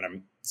 Like, when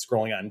I'm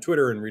scrolling on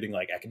Twitter and reading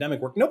like academic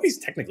work, nobody's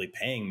technically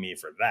paying me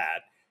for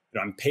that.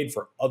 I'm paid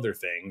for other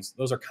things.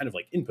 Those are kind of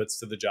like inputs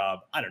to the job.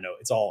 I don't know.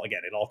 It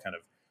all kind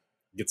of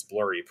gets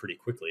blurry pretty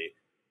quickly.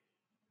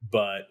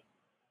 But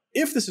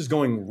if this is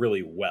going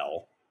really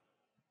well,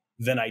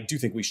 then I do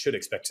think we should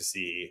expect to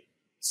see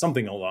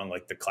something along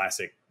like the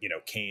classic,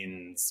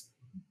 Keynes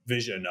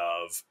vision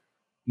of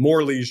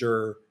more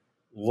leisure,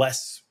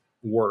 less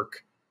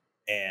work.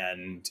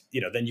 And,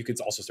 then you could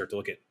also start to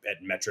look at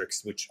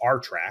metrics which are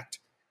tracked,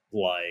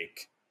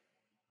 like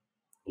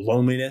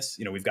loneliness.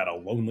 We've got a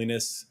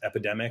loneliness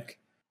epidemic.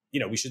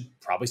 We should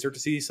probably start to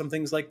see some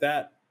things like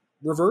that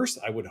reverse,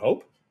 I would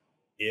hope.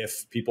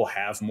 If people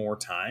have more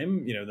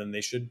time, then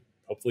they should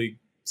hopefully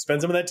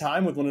spend some of that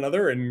time with one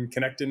another and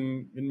connect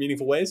in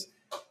meaningful ways.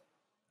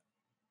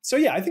 So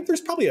yeah, I think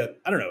there's probably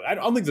I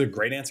don't think there's a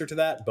great answer to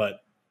that,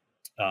 but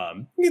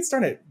we can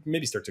start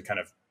to kind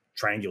of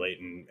triangulate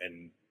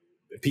and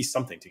piece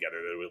something together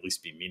that would at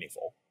least be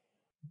meaningful.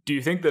 Do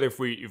you think that if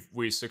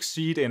we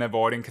succeed in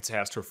avoiding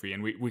catastrophe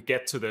and we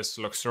get to this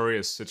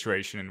luxurious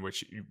situation in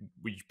which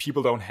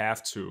people don't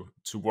have to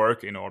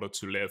work in order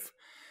to live,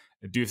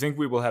 do you think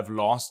we will have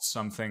lost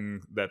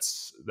something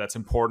that's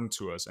important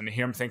to us? And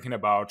here I'm thinking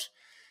about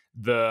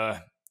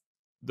the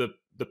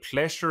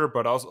pleasure,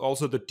 but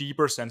also the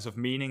deeper sense of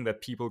meaning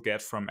that people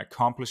get from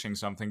accomplishing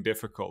something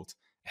difficult,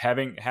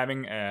 having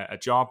a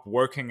job,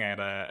 working at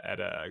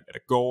a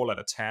goal, at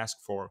a task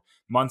for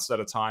months at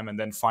a time, and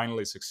then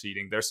finally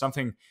succeeding. There's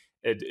something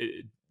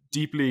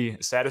deeply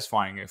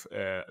satisfying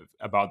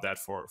about that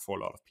for a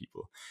lot of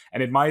people.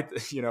 And it might,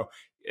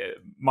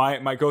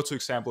 my go-to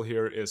example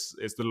here is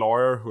the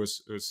lawyer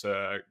who's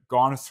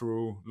gone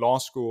through law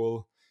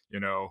school,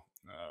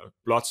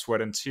 blood,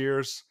 sweat, and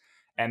tears,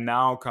 and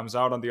now comes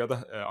out on the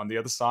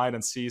other side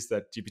and sees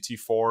that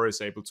GPT-4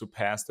 is able to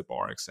pass the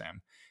bar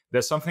exam.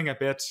 There's something a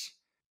bit.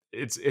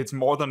 It's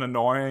more than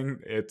annoying.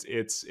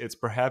 It's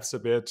perhaps a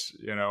bit,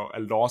 a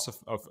loss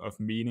of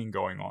meaning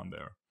going on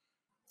there.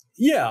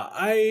 Yeah,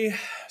 I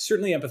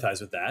certainly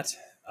empathize with that.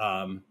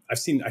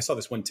 I saw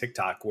this one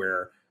TikTok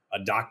where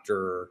a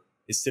doctor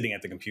is sitting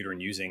at the computer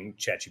and using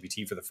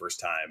ChatGPT for the first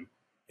time,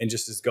 and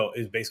just is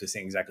basically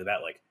saying exactly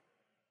that. Like,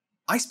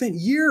 I spent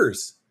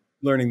years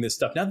learning this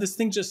stuff. Now this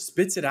thing just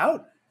spits it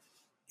out.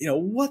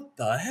 What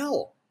the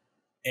hell?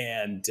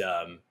 And,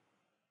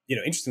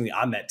 interestingly,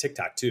 on that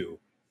TikTok too,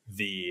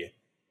 the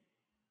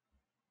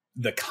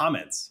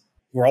comments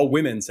were all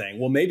women saying,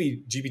 well,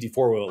 maybe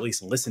GPT-4 will at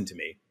least listen to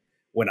me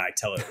when I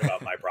tell it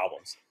about my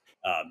problems.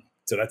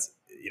 So that's,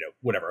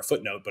 whatever, a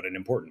footnote, but an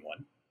important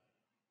one.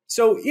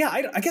 So yeah,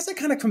 I guess I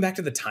kind of come back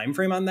to the time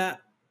frame on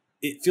that.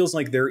 It feels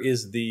like there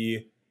is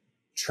the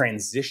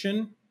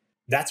transition.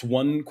 That's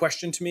one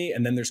question to me.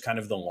 And then there's kind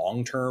of the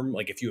long term.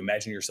 Like, if you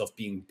imagine yourself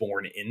being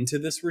born into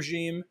this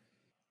regime,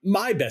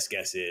 my best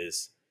guess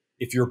is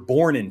if you're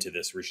born into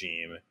this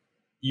regime,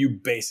 you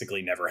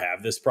basically never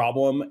have this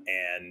problem,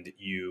 and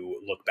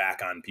you look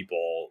back on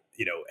people,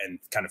 and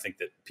kind of think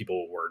that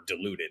people were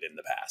deluded in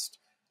the past,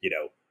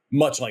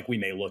 much like we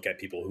may look at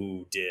people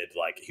who did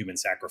like human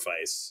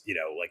sacrifice,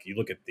 like you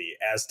look at the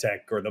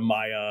Aztec or the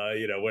Maya,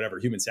 whatever,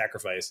 human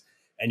sacrifice,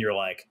 and you're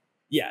like,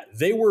 yeah,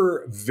 they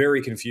were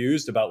very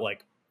confused about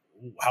like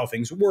how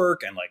things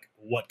work and like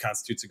what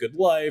constitutes a good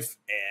life.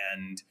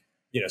 And,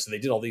 so they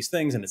did all these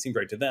things and it seemed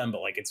right to them,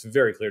 but like, it's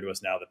very clear to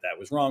us now that that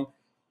was wrong.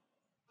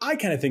 I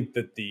kind of think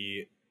that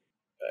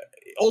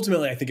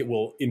ultimately, I think it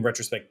will, in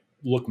retrospect,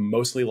 look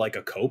mostly like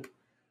a cope,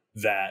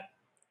 that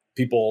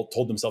people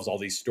told themselves all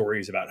these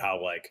stories about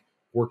how like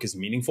work is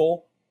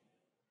meaningful.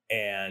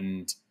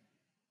 And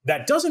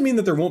that doesn't mean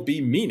that there won't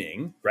be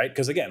meaning, right?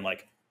 Because again,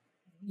 like,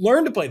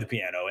 learn to play the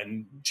piano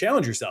and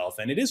challenge yourself.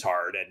 And it is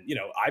hard. And,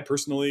 I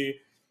personally,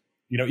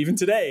 even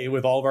today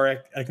with all of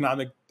our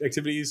economic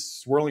activities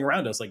swirling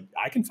around us, like,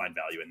 I can find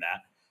value in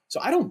that.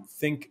 So I don't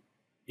think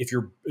if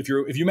you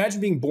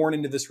imagine being born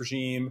into this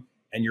regime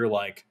and you're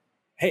like,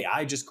 hey,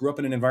 I just grew up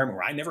in an environment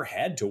where I never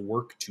had to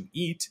work to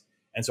eat.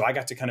 And so I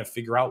got to kind of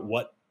figure out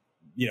what,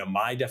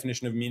 my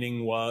definition of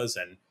meaning was.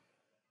 And,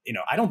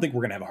 I don't think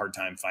we're going to have a hard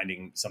time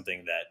finding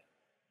something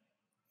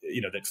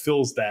that, that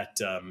fills that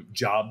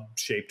job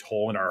shaped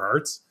hole in our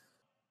hearts.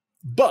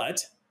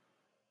 But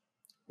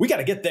we got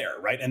to get there,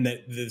 right? And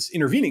this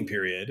intervening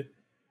period,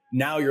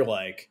 now you're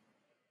like,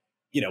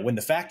 when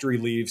the factory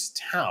leaves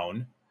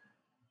town,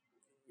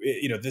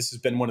 this has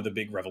been one of the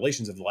big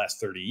revelations of the last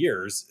 30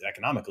 years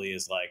economically,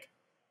 is like,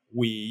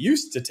 we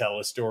used to tell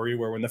a story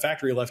where when the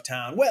factory left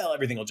town, well,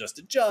 everything will just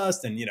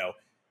adjust and,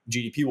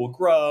 GDP will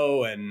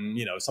grow and,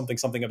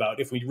 something about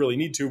if we really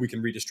need to, we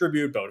can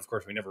redistribute. But of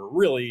course, we never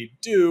really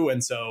do.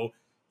 And so,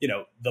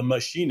 the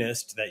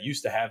machinist that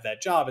used to have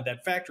that job at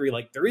that factory,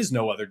 like, there is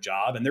no other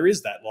job. And there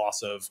is that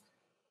loss of,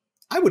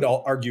 I would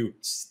argue,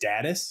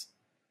 status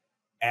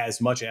as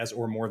much as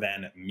or more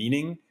than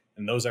meaning.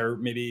 And those are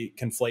maybe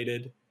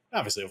conflated,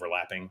 obviously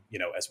overlapping,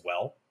 as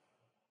well.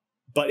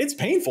 But it's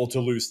painful to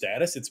lose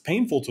status. It's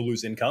painful to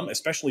lose income,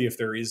 especially if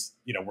there is,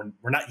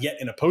 we're not yet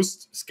in a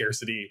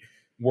post-scarcity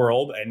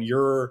world, and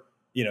your,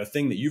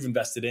 thing that you've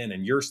invested in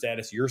and your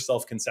status, your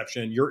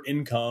self-conception, your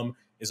income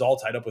is all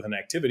tied up with an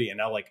activity. And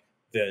now like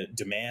the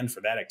demand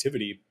for that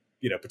activity,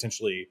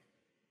 potentially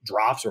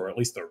drops, or at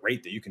least the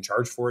rate that you can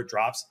charge for it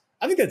drops.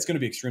 I think that's going to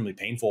be extremely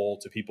painful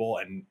to people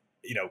and,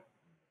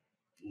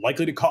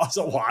 likely to cause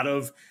a lot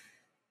of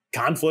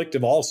conflict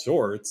of all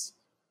sorts.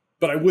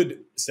 But I would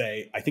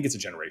say, I think it's a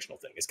generational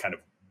thing. It's kind of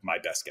my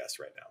best guess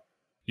right now.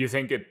 You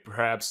think it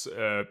perhaps,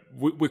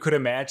 we could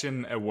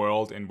imagine a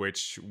world in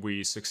which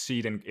we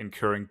succeed in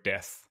incurring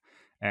death.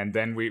 And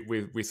then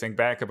we think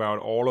back about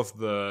all of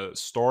the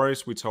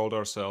stories we told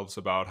ourselves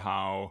about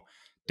how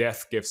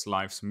death gives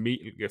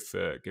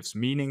gives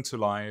meaning to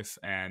life,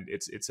 and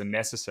it's a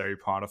necessary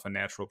part of a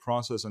natural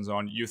process and so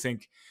on. You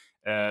think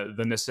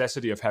the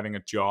necessity of having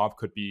a job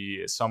could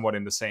be somewhat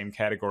in the same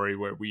category,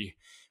 where we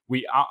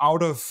are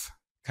out of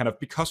kind of,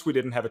 because we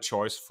didn't have a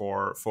choice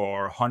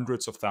for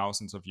hundreds of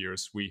thousands of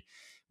years, we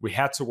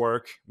had to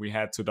work, we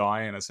had to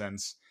die in a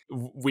sense.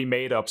 We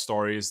made up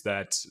stories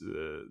that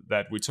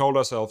we told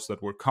ourselves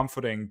that were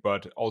comforting,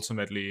 but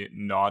ultimately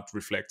not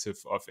reflective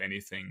of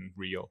anything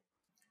real.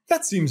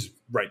 That seems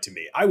right to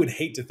me. I would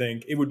hate to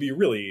think it would be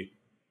really,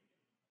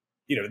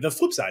 the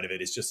flip side of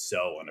it is just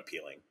so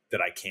unappealing that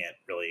I can't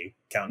really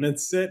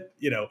countenance it.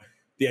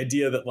 The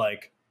idea that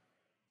like,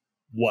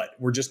 what,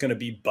 we're just going to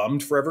be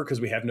bummed forever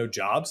because we have no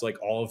jobs,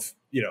 like all of,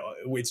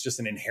 it's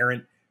just an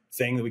inherent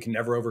thing that we can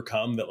never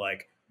overcome, that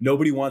like,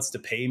 nobody wants to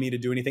pay me to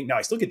do anything. Now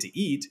I still get to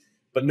eat,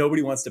 but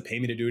nobody wants to pay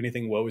me to do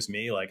anything. Woe is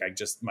me. Like,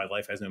 my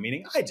life has no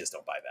meaning. I just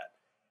don't buy that.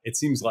 It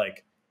seems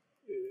like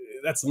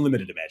that's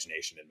limited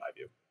imagination in my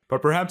view.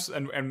 But perhaps,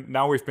 and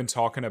now we've been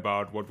talking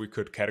about what we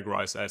could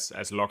categorize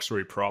as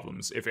luxury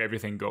problems if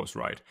everything goes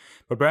right.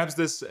 But perhaps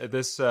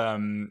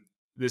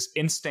this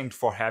instinct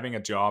for having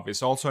a job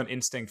is also an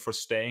instinct for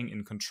staying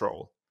in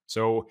control.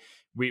 So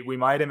we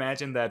might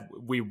imagine that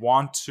we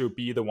want to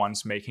be the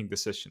ones making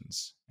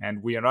decisions,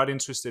 and we are not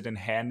interested in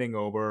handing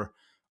over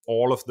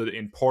all of the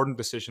important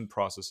decision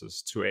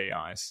processes to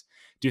AIs.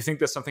 Do you think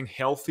there's something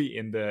healthy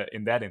in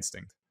that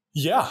instinct?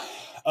 Yeah.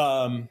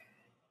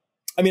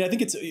 I mean, I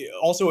think it's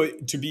also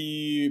to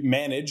be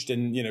managed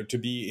and, to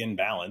be in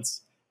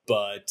balance.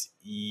 But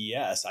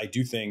yes, I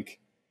do think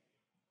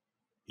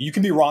You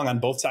can be wrong on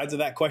both sides of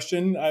that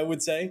question, I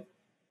would say.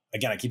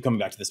 Again, I keep coming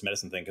back to this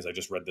medicine thing because I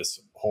just read this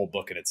whole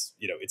book and it's,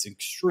 it's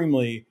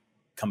extremely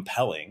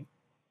compelling.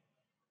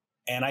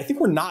 And I think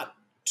we're not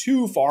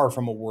too far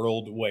from a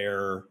world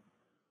where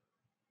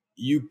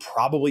you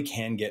probably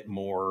can get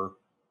more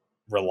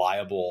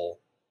reliable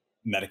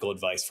medical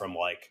advice from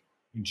like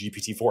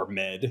GPT-4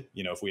 Med,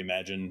 if we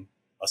imagine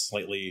a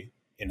slightly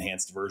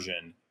enhanced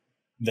version,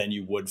 than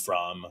you would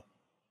from,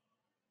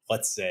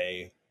 let's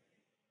say,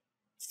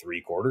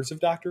 3/4 of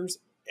doctors.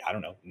 I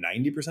don't know,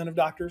 90% of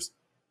doctors.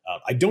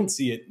 I don't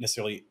see it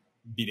necessarily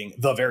beating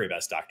the very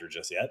best doctor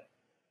just yet.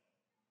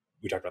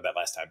 We talked about that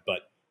last time.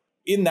 But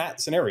in that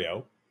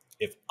scenario,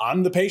 if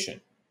I'm the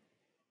patient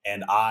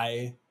and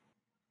I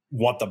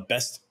want the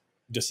best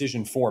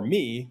decision for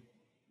me,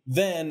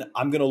 then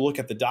I'm going to look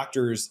at the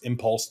doctor's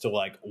impulse to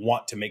like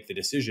want to make the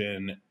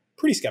decision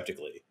pretty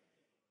skeptically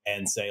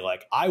and say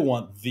like, I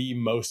want the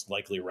most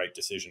likely right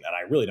decision. And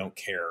I really don't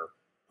care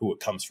who it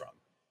comes from.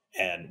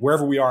 And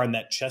wherever we are in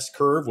that chess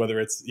curve, whether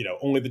it's,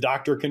 only the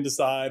doctor can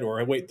decide,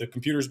 or wait, the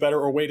computer's better,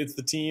 or wait, it's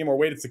the team, or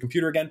wait, it's the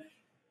computer again.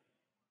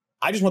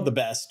 I just want the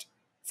best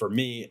for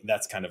me.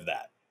 That's kind of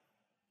that.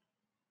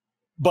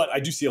 But I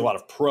do see a lot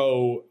of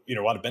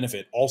a lot of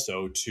benefit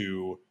also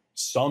to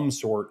some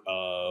sort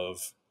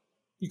of,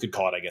 you could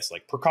call it, I guess,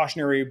 like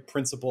precautionary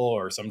principle,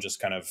 or some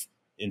just kind of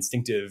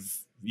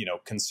instinctive,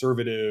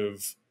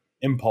 conservative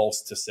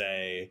impulse to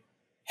say,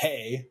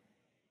 hey,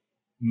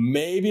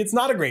 maybe it's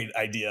not a great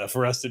idea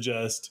for us to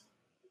just,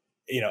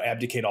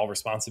 abdicate all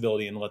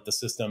responsibility and let the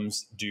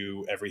systems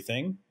do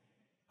everything.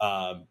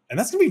 And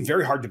that's going to be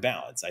very hard to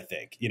balance, I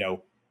think.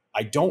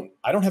 I don't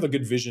have a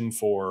good vision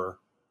for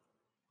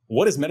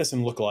what does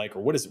medicine look like,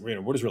 or what does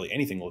really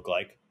anything look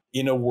like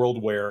in a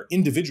world where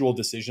individual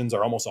decisions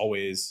are almost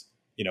always,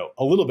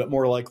 a little bit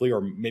more likely, or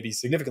maybe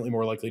significantly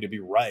more likely to be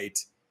right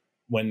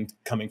when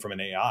coming from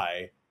an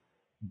AI.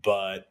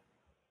 But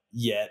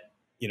yet,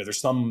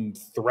 there's some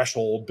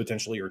threshold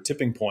potentially, or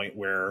tipping point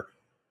where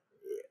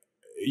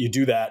you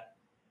do that,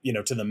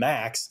 to the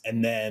max,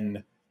 and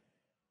then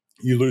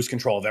you lose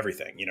control of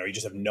everything. You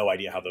just have no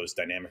idea how those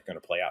dynamics are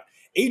going to play out.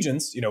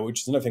 Agents,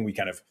 which is another thing we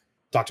kind of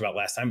talked about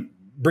last time,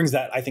 brings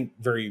that, I think,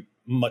 very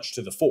much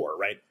to the fore,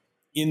 right?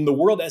 In the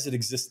world as it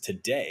exists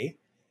today,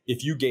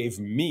 if you gave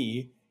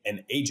me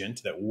an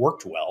agent that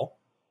worked well,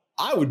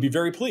 I would be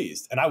very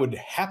pleased. And I would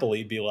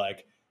happily be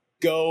like,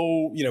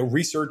 go,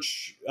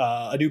 research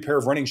a new pair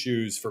of running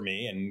shoes for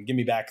me and give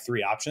me back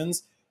 3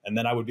 options. And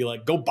then I would be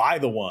like, go buy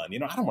the one.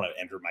 I don't want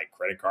to enter my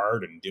credit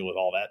card and deal with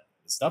all that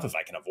stuff if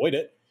I can avoid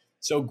it.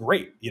 So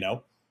great.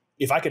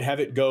 If I could have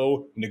it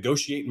go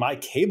negotiate my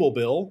cable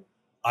bill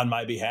on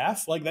my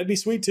behalf, like that'd be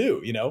sweet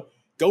too.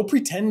 Go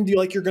pretend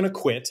you're going to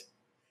quit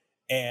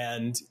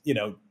and,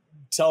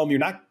 tell them you're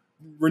not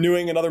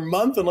renewing another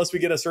month unless we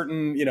get a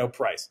certain,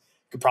 price.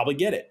 Could probably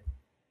get it.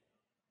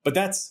 But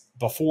that's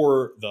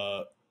before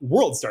the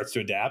world starts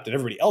to adapt and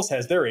everybody else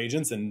has their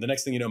agents. And the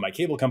next thing you know, my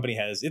cable company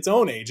has its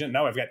own agent.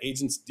 Now I've got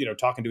agents,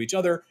 talking to each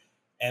other,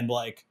 and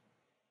like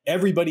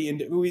everybody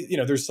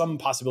there's some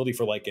possibility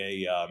for like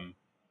a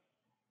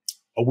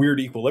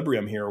weird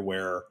equilibrium here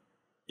where,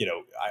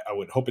 I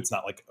would hope it's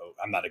not like,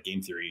 I'm not a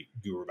game theory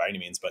guru by any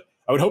means, but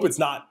I would hope it's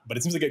not, but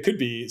it seems like it could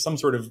be some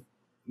sort of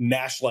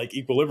Nash-like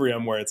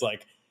equilibrium where it's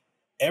like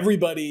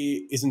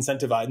everybody is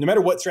incentivized. No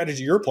matter what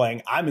strategy you're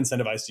playing, I'm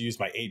incentivized to use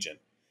my agent.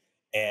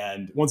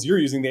 And once you're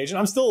using the agent,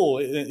 I'm still,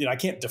 I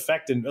can't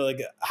defect. And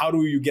like, how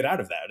do you get out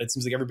of that? It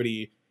seems like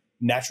everybody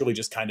naturally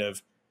just kind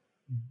of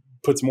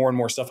puts more and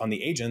more stuff on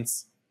the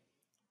agents.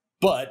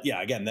 But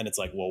yeah, again, then it's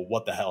like, well,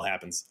 what the hell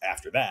happens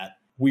after that?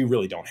 We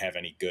really don't have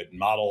any good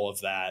model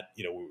of that.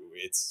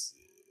 It's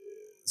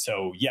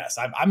so yes,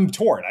 I'm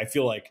torn. I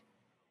feel like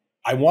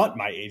I want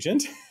my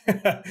agent,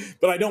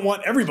 but I don't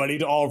want everybody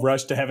to all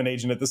rush to have an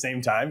agent at the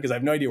same time because I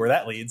have no idea where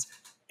that leads.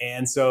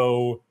 And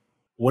so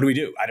what do we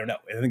do? I don't know.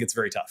 I think it's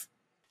very tough.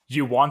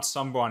 You want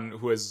someone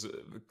who has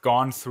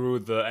gone through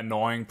the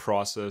annoying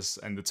process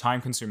and the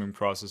time-consuming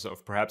process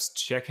of perhaps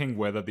checking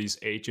whether these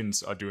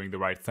agents are doing the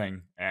right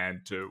thing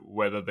and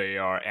whether they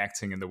are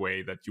acting in the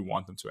way that you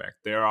want them to act.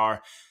 There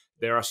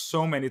are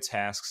so many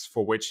tasks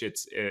for which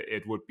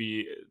it would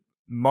be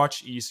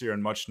much easier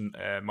and much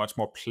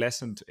more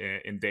pleasant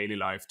in daily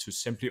life to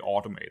simply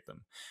automate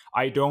them.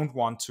 I don't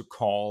want to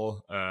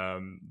call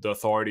the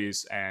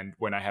authorities, and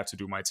when I have to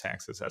do my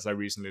taxes, as I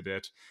recently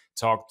did,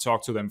 talk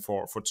to them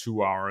for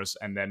 2 hours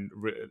and then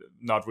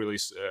not really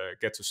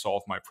get to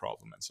solve my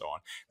problem and so on.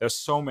 There's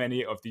so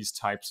many of these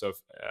types of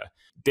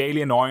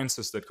daily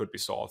annoyances that could be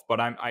solved, but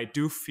I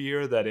do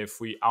fear that if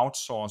we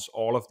outsource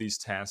all of these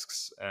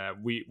tasks,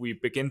 we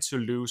begin to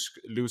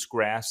lose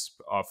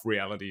grasp of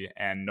reality,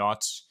 and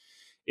not.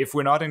 If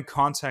we're not in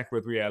contact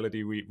with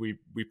reality, we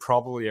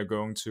probably are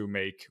going to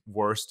make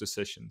worse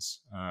decisions.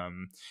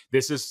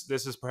 This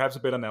is perhaps a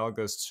bit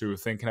analogous to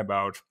thinking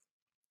about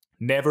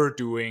never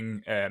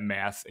doing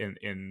math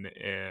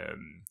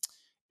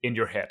in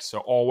your head. So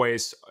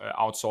always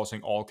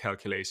outsourcing all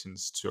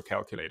calculations to a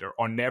calculator,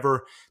 or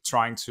never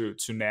trying to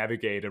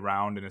navigate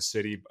around in a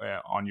city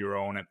on your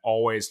own, and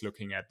always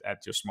looking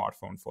at your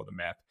smartphone for the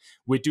map.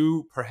 We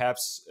do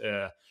perhaps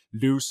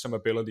lose some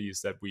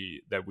abilities that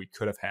we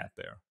could have had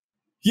there.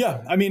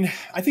 Yeah, I mean,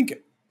 I think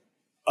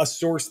a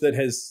source that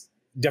has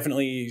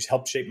definitely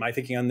helped shape my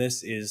thinking on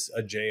this is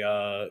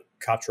Ajaya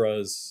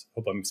Katra's,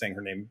 hope I'm saying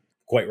her name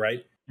quite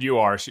right. You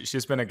are.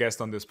 She's been a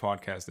guest on this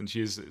podcast, and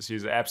she's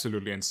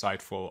absolutely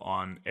insightful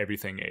on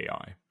everything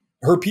AI.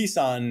 Her piece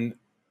on,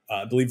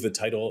 I believe the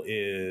title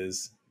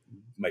is,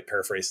 might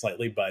paraphrase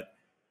slightly, but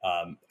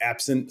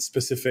absent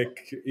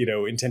specific,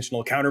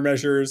 intentional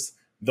countermeasures,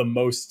 the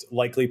most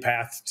likely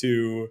path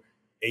to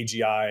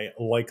AGI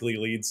likely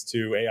leads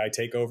to AI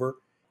takeover.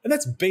 And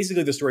that's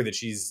basically the story that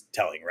she's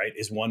telling, right?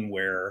 Is one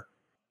where,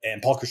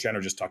 and Paul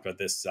Cristiano just talked about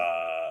this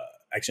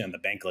actually on the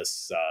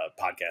Bankless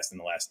podcast in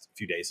the last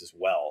few days as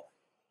well,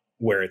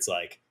 where it's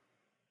like,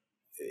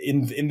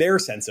 in their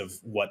sense of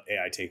what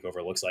AI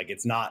takeover looks like,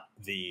 it's not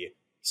the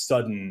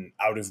sudden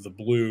out of the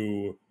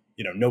blue,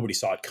 nobody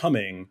saw it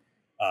coming.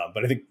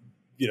 But I think,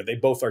 they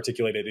both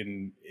articulated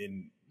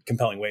in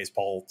compelling ways.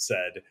 Paul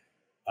said,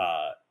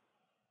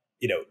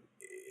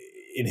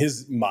 in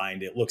his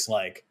mind, it looks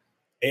like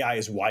AI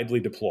is widely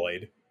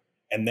deployed.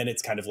 And then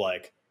it's kind of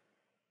like,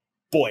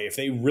 boy, if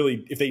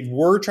they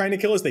were trying to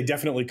kill us, they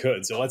definitely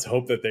could. So let's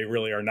hope that they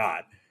really are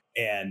not.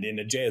 And in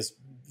Ajaya's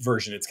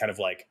version, it's kind of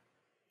like,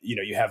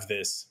 you have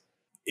this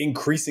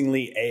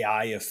increasingly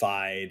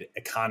AI-ified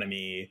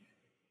economy,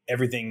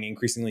 everything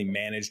increasingly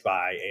managed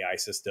by AI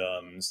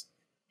systems,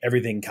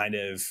 everything kind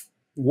of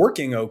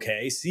working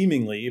okay,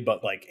 seemingly,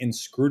 but like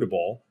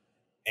inscrutable.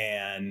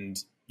 And,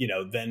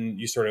 then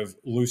you sort of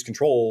lose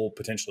control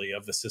potentially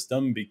of the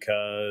system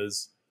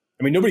because,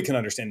 nobody can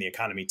understand the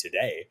economy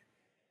today.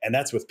 And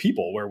that's with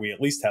people, where we at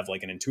least have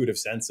like an intuitive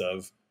sense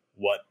of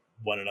what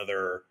one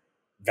another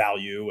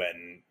value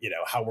and,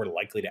 how we're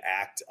likely to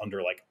act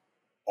under like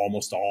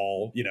almost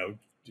all,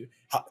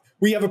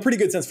 we have a pretty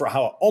good sense for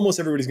how almost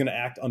everybody's going to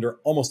act under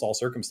almost all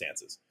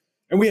circumstances.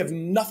 And we have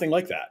nothing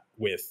like that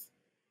with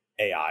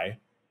AI.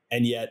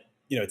 And yet,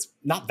 it's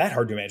not that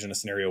hard to imagine a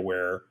scenario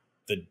where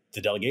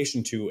the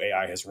delegation to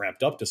AI has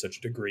ramped up to such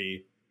a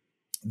degree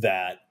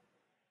that,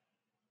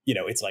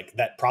 it's like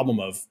that problem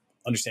of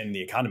understanding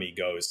the economy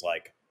goes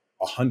like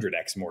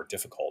 100x more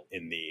difficult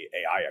in the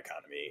AI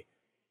economy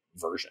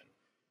version.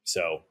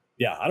 So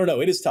yeah, I don't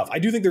know. It is tough. I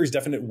do think there is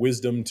definite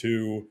wisdom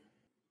to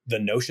the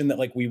notion that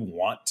like we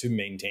want to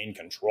maintain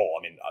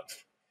control.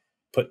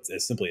 Put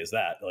as simply as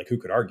that, like who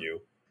could argue?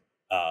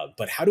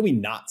 But how do we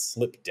not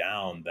slip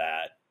down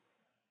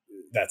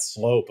that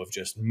slope of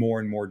just more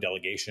and more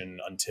delegation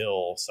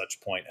until such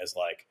point as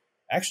like,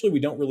 actually, we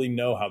don't really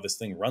know how this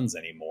thing runs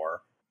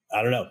anymore.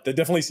 I don't know. That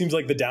definitely seems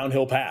like the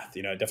downhill path.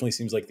 It definitely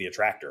seems like the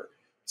attractor.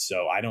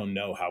 So I don't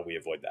know how we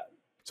avoid that.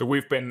 So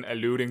we've been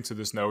alluding to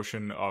this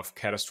notion of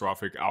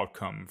catastrophic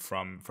outcome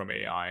from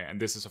AI. And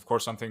this is, of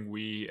course, something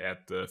we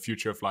at the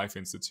Future of Life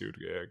Institute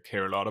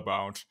care a lot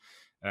about.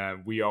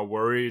 We are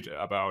worried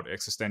about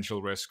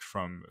existential risk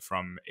from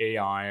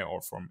AI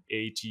or from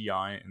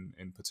AGI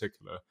in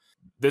particular.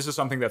 This is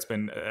something that's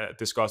been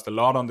discussed a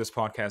lot on this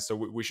podcast, so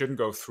we shouldn't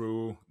go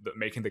through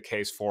making the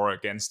case for or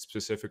against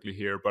specifically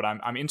here. But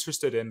I'm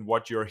interested in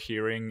what you're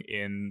hearing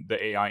in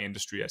the AI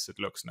industry as it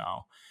looks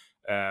now.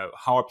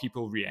 How are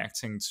people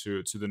reacting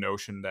to the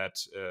notion that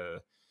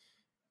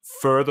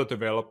further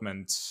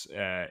development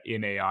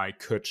in AI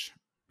could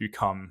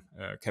become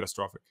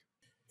catastrophic?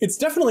 It's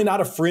definitely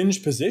not a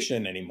fringe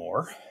position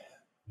anymore.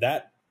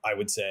 That, I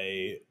would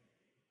say,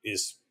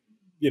 is,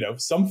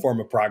 some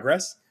form of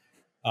progress.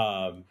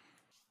 The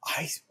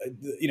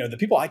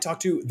people I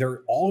talk to,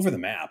 they're all over the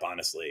map,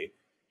 honestly.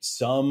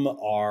 Some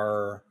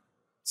are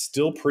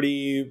still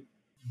pretty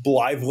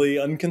blithely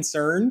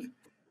unconcerned.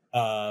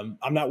 I'm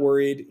not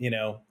worried.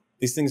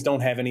 These things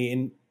don't have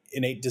any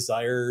innate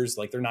desires.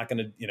 Like they're not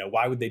going to,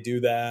 why would they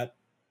do that?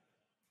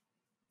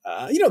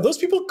 Those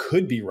people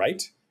could be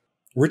right.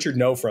 Richard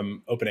No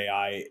from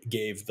OpenAI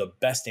gave the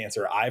best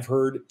answer I've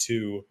heard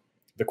to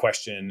the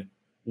question,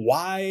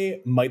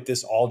 why might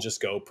this all just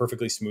go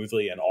perfectly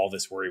smoothly and all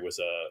this worry was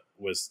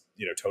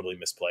totally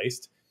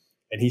misplaced?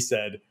 And he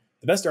said,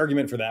 the best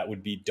argument for that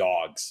would be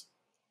dogs.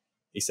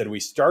 He said,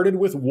 we started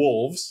with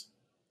wolves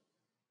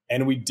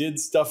and we did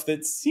stuff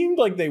that seemed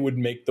like they would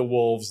make the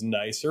wolves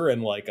nicer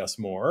and like us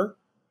more.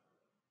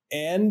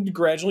 And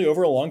gradually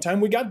over a long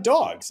time, we got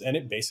dogs and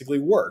it basically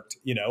worked.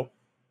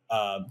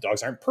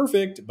 Dogs aren't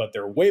perfect, but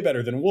they're way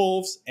better than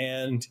wolves.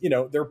 And,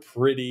 they're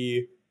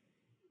pretty,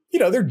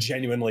 they're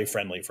genuinely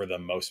friendly for the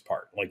most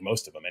part, like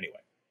most of them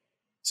anyway.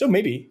 So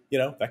maybe,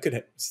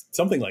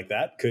 something like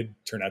that could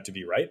turn out to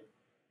be right.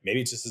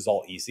 Maybe it just is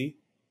all easy.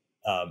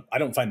 I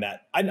don't find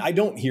that. I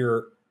don't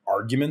hear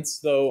arguments,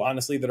 though,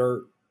 honestly, that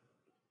are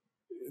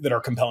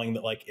compelling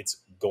that like it's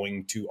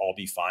going to all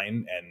be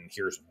fine. And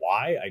here's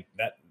why.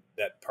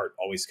 That part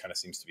always kind of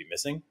seems to be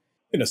missing.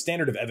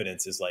 Standard of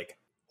evidence is like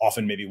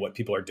often maybe what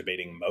people are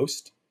debating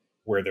most,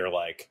 where they're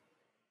like,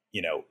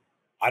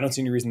 I don't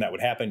see any reason that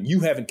would happen. You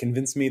haven't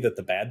convinced me that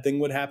the bad thing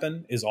would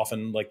happen, is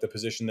often like the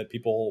position that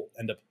people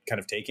end up kind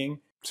of taking.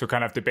 So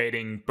kind of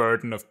debating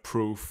burden of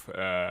proof.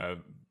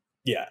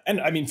 Yeah.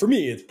 And I mean, for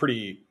me, it's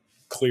pretty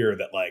clear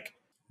that like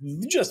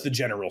just the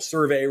general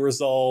survey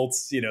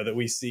results, that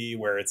we see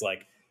where it's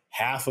like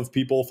half of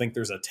people think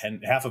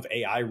half of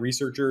AI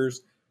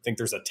researchers think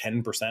there's a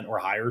 10% or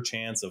higher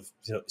chance of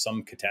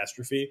some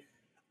catastrophe.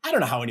 I don't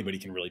know how anybody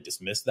can really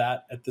dismiss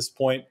that at this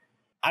point.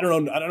 I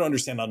don't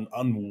understand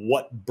on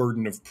what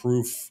burden of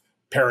proof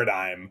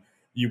paradigm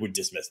you would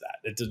dismiss that.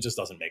 It just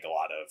doesn't make a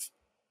lot of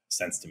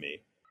sense to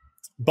me.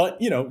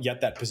 But, yet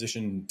that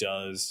position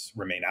does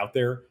remain out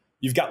there.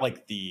 You've got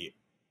like the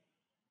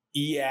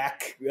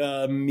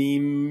EAC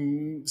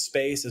meme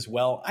space as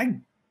well. I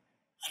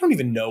don't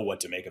even know what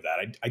to make of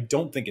that. I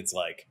don't think it's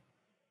like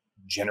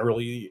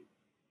generally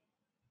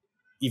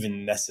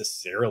even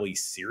necessarily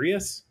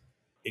serious.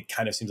 It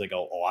kind of seems like a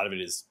lot of it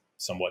is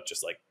somewhat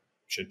just like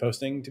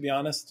shitposting, to be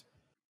honest.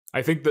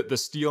 I think that the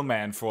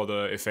steelman for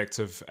the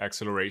effective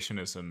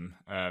accelerationism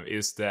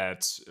is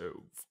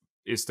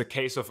the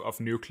case of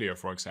nuclear,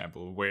 for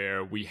example,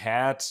 where we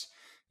had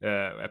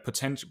a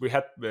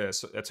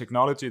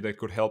technology that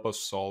could help us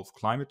solve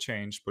climate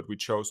change, but we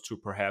chose to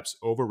perhaps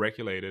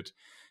overregulate it.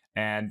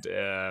 And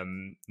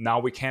now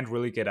we can't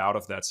really get out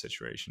of that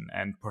situation.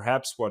 And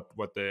perhaps what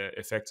the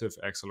effective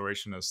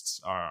accelerationists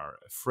are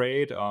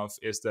afraid of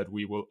is that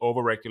we will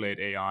overregulate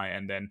AI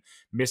and then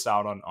miss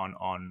out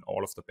on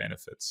all of the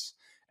benefits.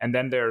 And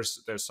then there's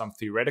some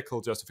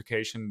theoretical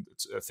justification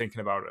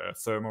thinking about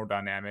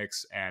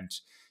thermodynamics and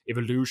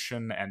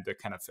evolution and the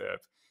kind of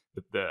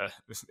the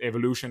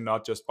evolution,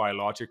 not just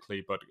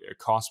biologically, but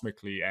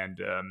cosmically.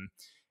 And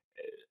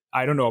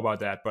I don't know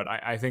about that, but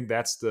I think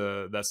that's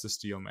the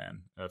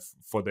steelman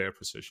for their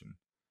position.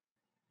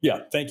 Yeah,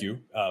 thank you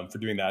for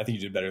doing that. I think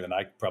you did better than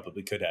I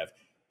probably could have.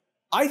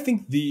 I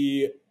think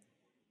the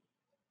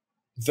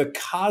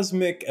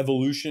cosmic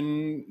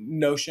evolution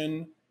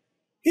notion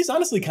is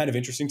honestly kind of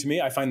interesting to me.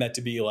 I find that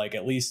to be like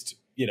at least,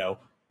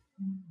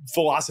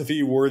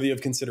 philosophy worthy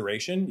of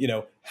consideration.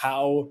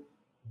 How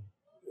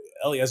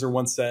Eliezer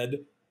once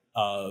said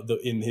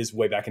in his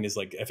way back in his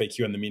like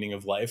FAQ on the meaning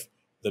of life,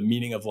 the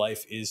meaning of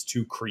life is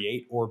to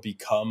create or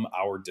become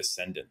our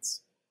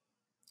descendants.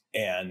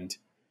 And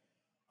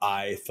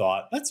I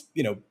thought that's,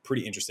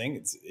 pretty interesting.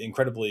 It's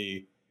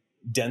incredibly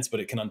dense,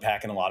 but it can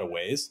unpack in a lot of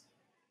ways.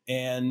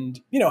 And,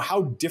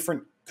 how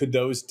different could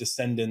those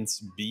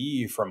descendants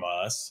be from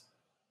us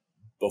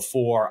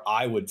before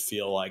I would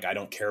feel like I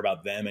don't care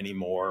about them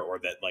anymore, or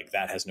that like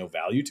that has no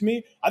value to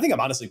me? I think I'm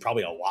honestly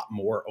probably a lot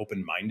more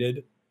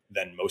open-minded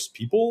than most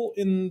people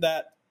in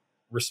that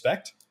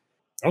respect.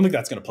 I don't think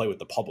that's going to play with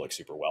the public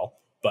super well,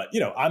 but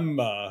I'm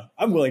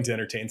willing to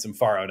entertain some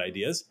far out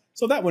ideas.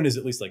 So that one is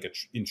at least like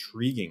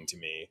intriguing to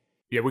me.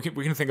 Yeah, we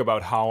can think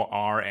about how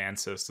our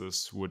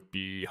ancestors would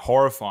be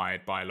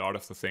horrified by a lot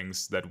of the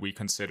things that we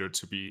consider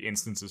to be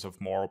instances of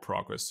moral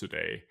progress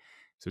today.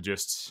 So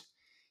just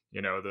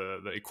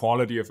the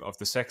equality of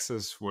the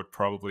sexes would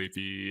probably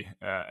be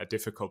a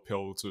difficult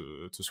pill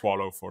to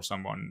swallow for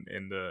someone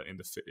in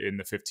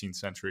the 15th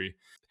century,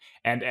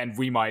 and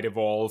we might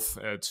evolve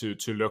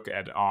to look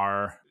at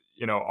our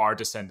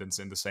descendants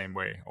in the same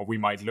way, or we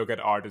might look at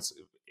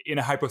in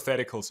a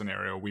hypothetical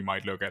scenario, we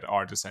might look at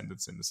our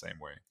descendants in the same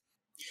way.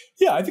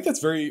 Yeah, I think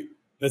that's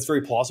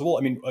very plausible.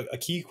 I mean, a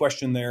key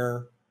question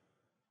there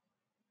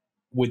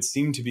would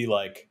seem to be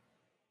like,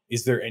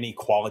 is there any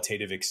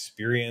qualitative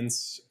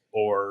experience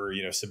or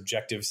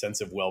subjective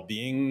sense of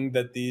well-being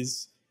that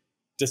these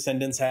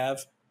descendants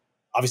have?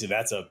 Obviously,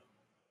 that's a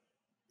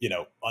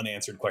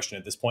unanswered question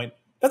at this point.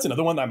 That's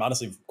another one that I'm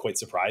honestly quite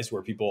surprised,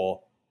 where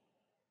people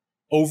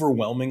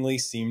overwhelmingly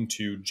seem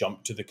to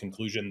jump to the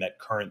conclusion that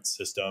current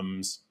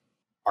systems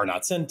are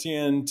not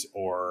sentient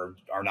or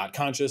are not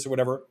conscious or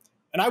whatever.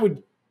 And I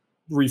would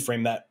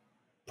reframe that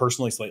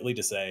personally slightly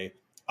to say,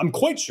 I'm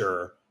quite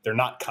sure they're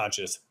not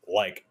conscious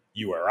like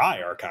you or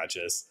I are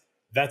conscious.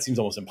 That seems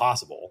almost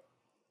impossible.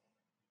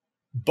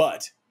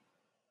 But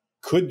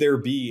could there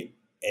be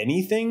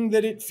anything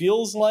that it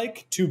feels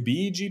like to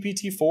be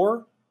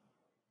GPT-4?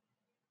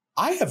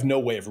 I have no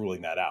way of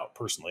ruling that out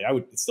personally.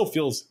 It still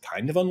feels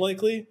kind of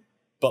unlikely,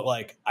 but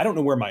like, I don't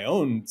know where my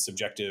own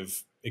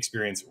subjective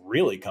experience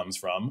really comes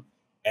from.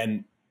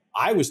 And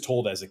I was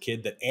told as a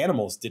kid that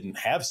animals didn't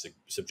have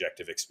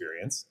subjective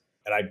experience.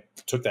 And I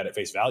took that at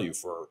face value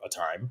for a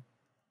time.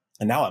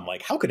 And now I'm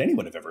like, how could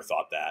anyone have ever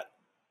thought that?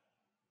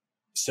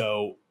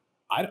 So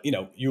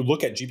you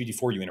look at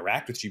GPT-4, you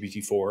interact with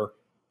GPT-4,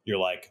 you're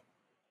like,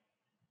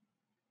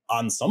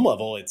 on some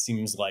level, it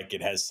seems like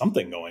it has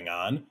something going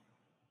on.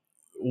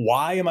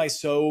 Why am I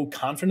so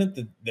confident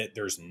that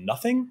there's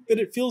nothing that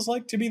it feels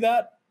like to be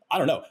that? I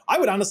don't know. I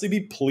would honestly be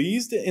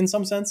pleased in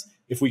some sense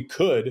if we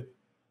could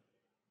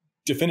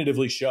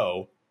definitively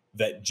show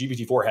that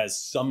GPT-4 has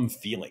some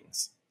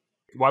feelings.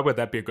 Why would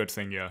that be a good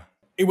thing? Yeah.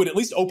 It would at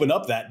least open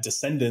up that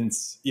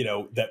descendants,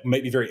 that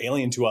might be very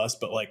alien to us,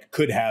 but like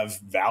could have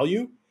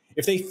value.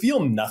 If they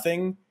feel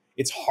nothing,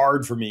 it's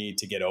hard for me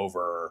to get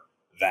over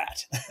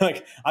that.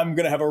 Like, I'm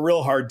going to have a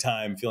real hard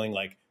time feeling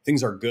like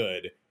things are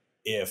good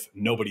if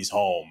nobody's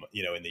home,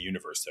 in the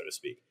universe, so to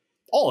speak.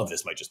 All of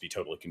this might just be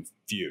totally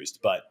confused.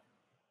 But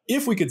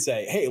if we could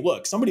say, hey,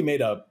 look, somebody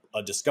made a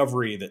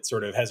discovery that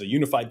sort of has a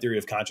unified theory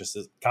of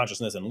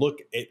consciousness, and look,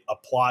 it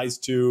applies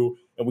to,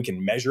 and we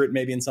can measure it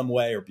maybe in some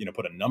way, or,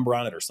 put a number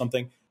on it or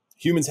something.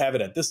 Humans have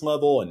it at this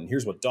level, and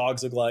here's what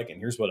dogs look like, and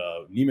here's what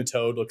a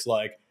nematode looks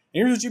like,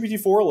 and here's what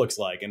GPT-4 looks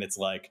like. And it's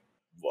like,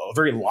 well, a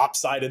very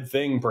lopsided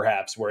thing,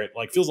 perhaps, where it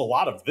like feels a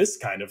lot of this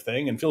kind of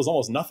thing and feels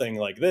almost nothing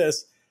like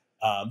this.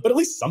 But at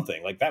least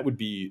something like that would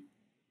be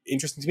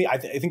interesting to me. I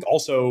think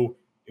also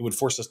it would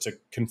force us to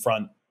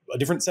confront a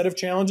different set of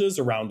challenges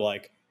around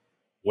like,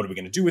 what are we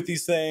going to do with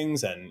these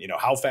things? And,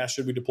 how fast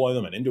should we deploy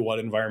them and into what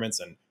environments?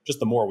 And just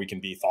the more we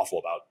can be thoughtful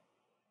about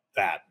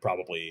that,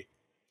 probably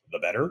the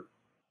better.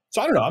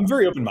 So I don't know. I'm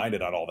very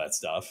open-minded on all that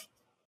stuff.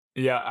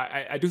 Yeah,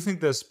 I do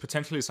think there's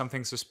potentially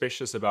something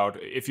suspicious about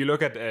if you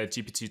look at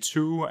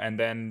GPT-2 and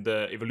then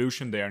the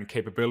evolution there and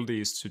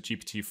capabilities to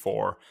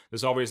GPT-4.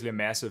 There's obviously a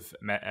massive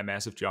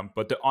jump,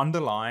 but the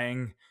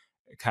underlying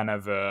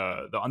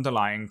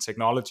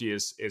technology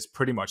is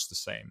pretty much the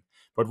same.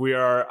 But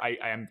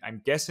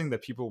I'm guessing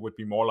that people would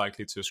be more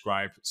likely to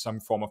ascribe some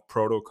form of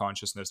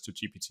proto-consciousness to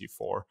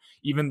GPT-4,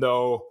 even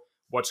though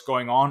what's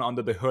going on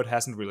under the hood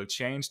hasn't really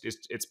changed.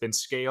 It's been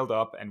scaled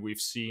up and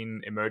we've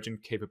seen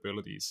emergent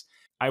capabilities.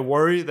 I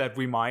worry that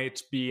we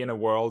might be in a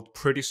world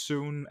pretty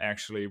soon,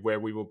 actually, where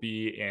we will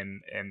be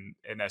in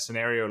a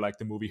scenario like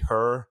the movie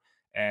Her,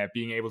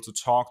 being able to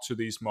talk to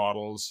these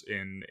models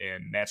in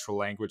natural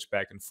language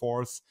back and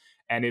forth,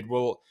 and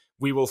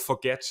we will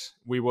forget,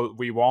 we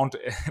won't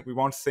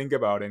think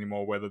about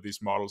anymore whether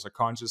these models are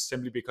conscious,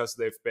 simply because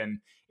they've been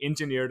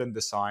engineered and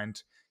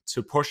designed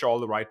to push all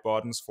the right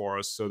buttons for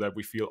us so that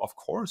we feel, of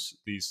course,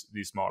 these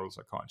models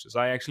are conscious.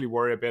 I actually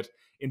worry a bit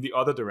in the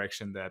other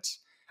direction, that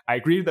I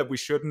agree that we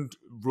shouldn't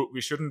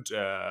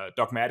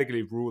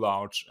dogmatically rule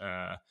out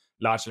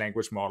large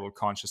language model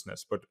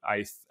consciousness, but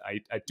I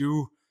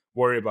do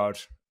worry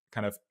about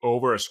kind of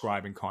over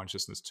ascribing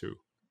consciousness too.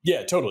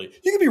 Yeah, totally.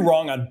 You can be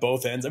wrong on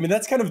both ends. I mean,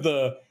 that's kind of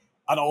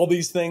on all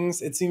these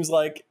things, it seems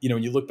like,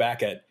 when you look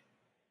back at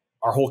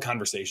our whole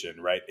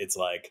conversation, right? It's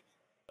like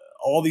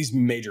all these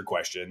major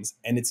questions.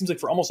 And it seems like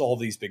for almost all of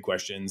these big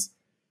questions,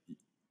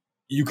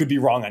 you could be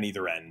wrong on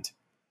either end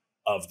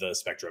of the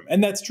spectrum.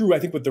 And that's true, I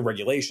think, with the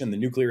regulation, the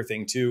nuclear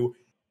thing too.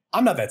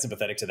 I'm not that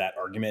sympathetic to that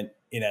argument,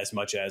 in as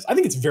much as I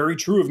think it's very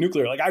true of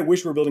nuclear. Like, I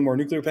wish we were building more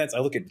nuclear plants. I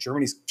look at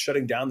Germany's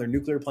shutting down their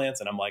nuclear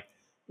plants and I'm like,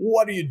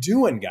 what are you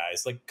doing,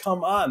 guys? Like,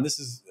 come on. This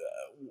is,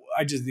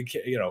 I just,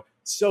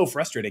 so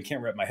frustrating. I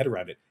can't wrap my head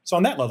around it. So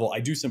on that level, I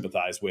do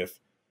sympathize with,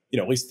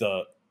 at least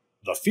the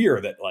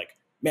fear that, like,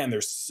 man,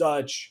 there's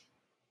such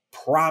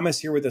promise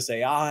here with this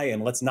AI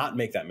and let's not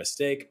make that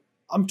mistake.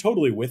 I'm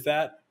totally with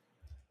that.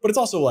 But it's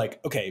also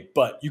like, okay,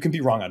 but you can be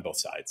wrong on both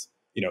sides.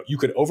 You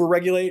could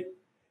overregulate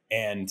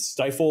and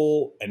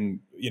stifle and,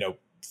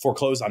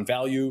 foreclose on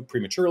value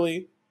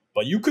prematurely,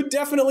 but you could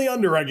definitely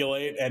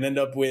underregulate and end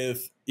up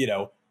with,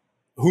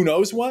 who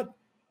knows what.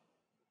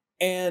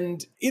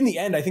 And in the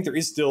end, I think there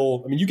is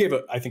still, I mean, you gave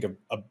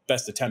a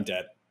best attempt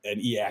at an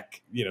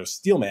EAC,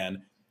 steel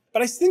man,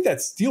 but I think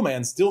that steel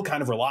man still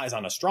kind of relies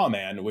on a straw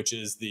man, which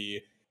is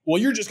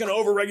well, you're just going to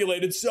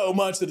overregulate it so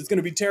much that it's going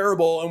to be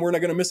terrible and we're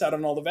not going to miss out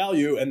on all the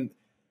value. And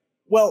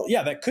well,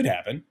 yeah, that could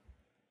happen.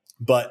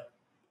 But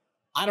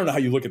I don't know how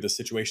you look at this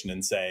situation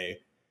and say,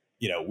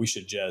 we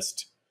should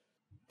just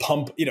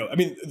pump, I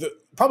mean,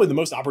 probably the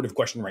most operative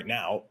question right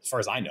now, as far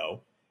as I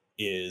know,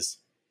 is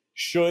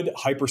should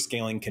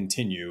hyperscaling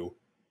continue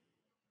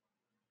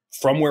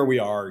from where we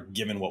are,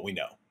 given what we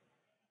know?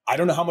 I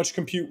don't know how much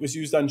compute was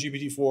used on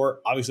GPT-4.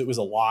 Obviously, it was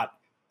a lot.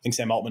 I think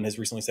Sam Altman has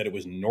recently said it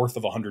was north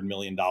of $100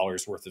 million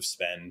worth of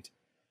spend.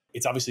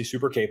 It's obviously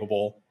super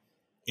capable.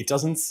 It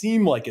doesn't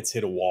seem like it's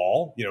hit a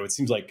wall. It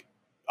seems like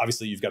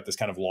obviously you've got this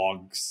kind of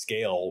log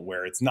scale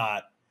where it's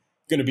not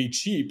going to be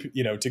cheap,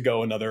 to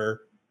go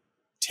another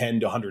 10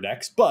 to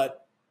 100x.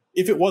 But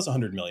if it was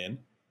 100 million,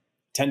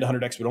 10 to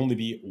 100x would only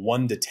be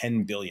 1 to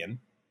 10 billion.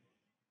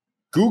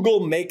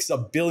 Google makes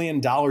 $1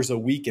 billion a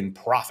week in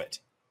profit.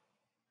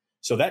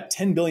 So that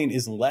 10 billion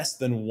is less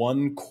than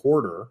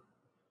 1/4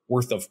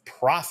 worth of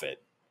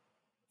profit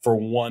for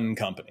one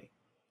company.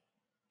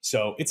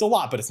 So it's a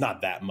lot, but it's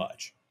not that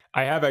much.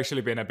 I have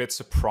actually been a bit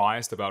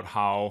surprised about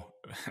how,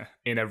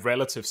 in a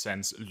relative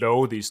sense,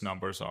 low these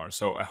numbers are.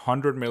 So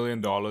 $100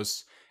 million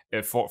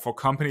for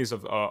companies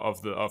of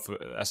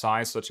a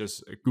size such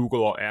as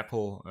Google or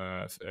Apple,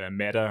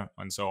 Meta,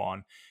 and so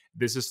on.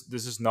 This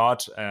is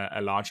not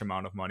a large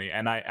amount of money,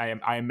 and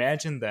I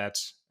imagine that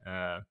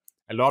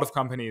a lot of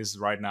companies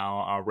right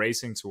now are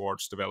racing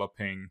towards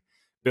developing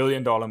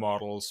billion-dollar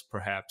models,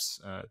 perhaps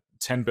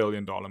 $10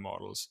 billion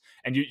models.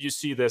 And you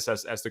see this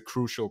as the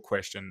crucial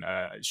question.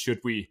 Should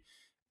we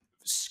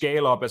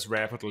scale up as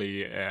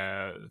rapidly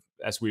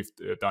as we've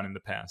done in the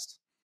past?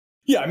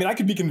 Yeah, I mean, I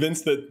could be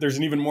convinced that there's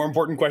an even more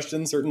important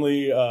question.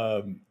 Certainly,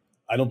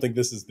 I don't think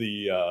this is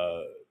the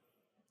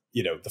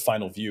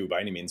final view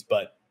by any means.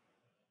 But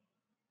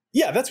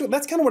Yeah, that's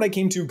kind of what I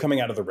came to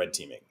coming out of the red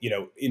teaming.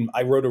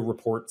 I wrote a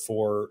report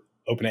for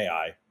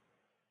OpenAI,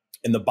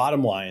 and the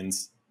bottom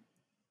lines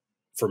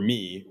for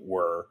me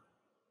were,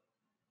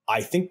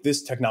 I think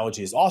this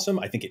technology is awesome.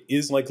 I think it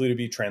is likely to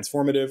be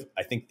transformative.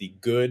 I think the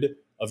good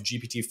of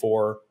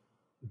GPT-4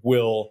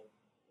 will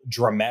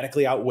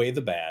dramatically outweigh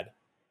the bad.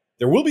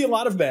 There will be a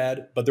lot of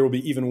bad, but there will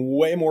be even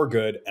way more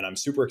good, and I'm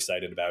super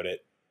excited about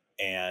it.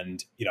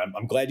 And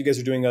I'm glad you guys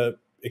are doing a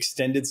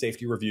extended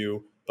safety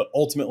review, but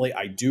ultimately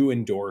I do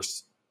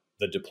endorse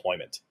the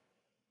deployment.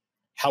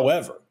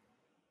 However,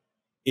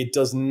 it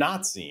does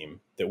not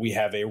seem that we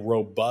have a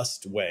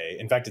robust way.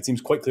 In fact, it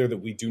seems quite clear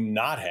that we do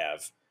not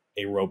have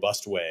a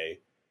robust way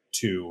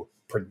to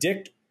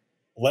predict,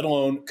 let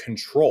alone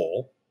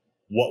control,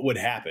 what would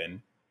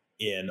happen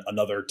in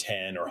another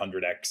 10 or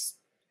 100x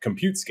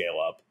compute scale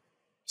up.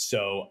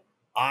 So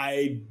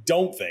I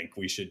don't think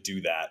we should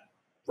do that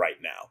right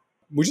now,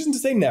 which isn't to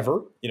say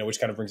never, which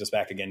kind of brings us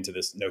back again to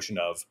this notion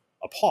of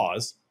a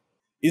pause.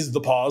 Is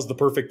the pause the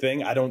perfect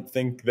thing? I don't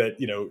think that,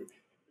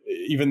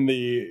 even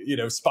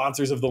the,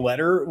 sponsors of the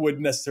letter would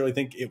necessarily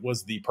think it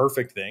was the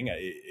perfect thing.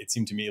 It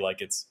seemed to me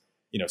like it's,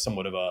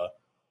 somewhat of a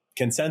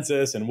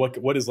consensus, and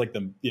what is like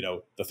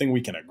the thing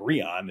we can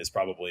agree on is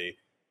probably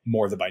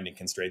more the binding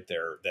constraint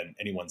there than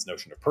anyone's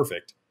notion of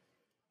perfect.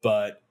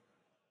 But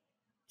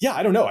yeah,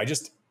 I don't know.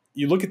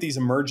 You look at these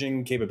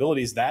emerging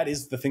capabilities, that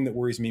is the thing that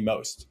worries me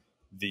most.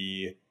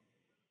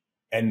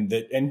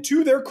 And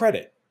to their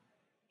credit,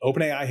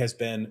 OpenAI has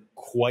been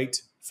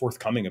quite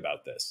forthcoming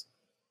about this.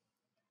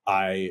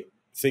 I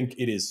think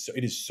it is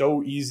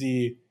so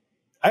easy.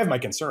 I have my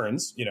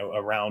concerns,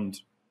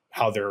 around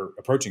how they're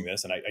approaching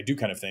this, and I do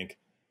kind of think,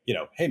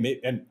 hey,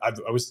 and I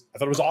thought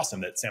it was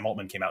awesome that Sam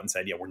Altman came out and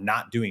said, yeah, we're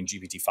not doing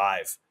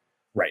GPT-5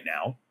 right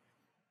now.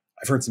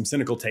 I've heard some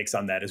cynical takes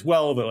on that as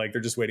well, that like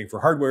they're just waiting for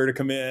hardware to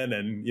come in,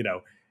 and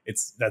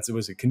it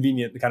was a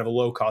convenient, kind of a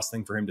low cost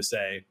thing for him to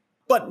say.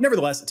 But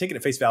nevertheless, take it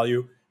at face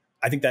value.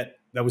 I think that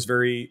was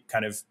very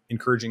kind of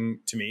encouraging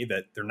to me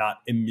that they're not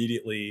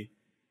immediately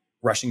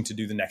rushing to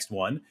do the next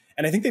one.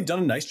 And I think they've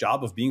done a nice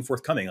job of being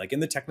forthcoming. Like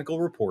in the technical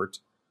report,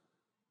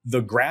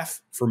 the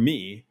graph for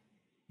me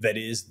that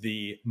is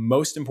the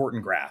most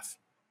important graph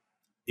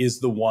is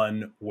the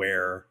one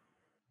where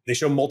they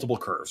show multiple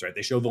curves, right?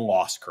 They show the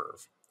loss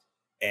curve.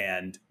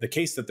 And the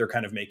case that they're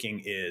kind of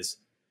making is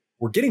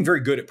we're getting very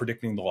good at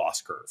predicting the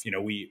loss curve.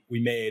 We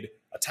made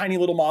a tiny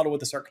little model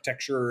with this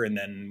architecture, and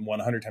then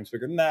 100 times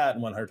bigger than that,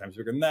 and 100 times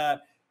bigger than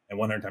that, and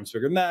 100 times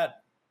bigger than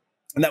that.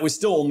 And that was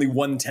still only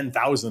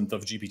 1/10,000th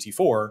of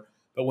GPT-4.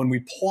 But when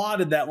we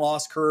plotted that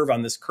loss curve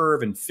on this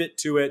curve and fit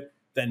to it,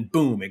 then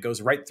boom, it goes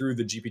right through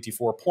the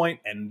GPT-4 point,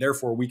 and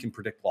therefore we can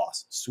predict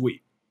loss.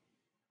 Sweet.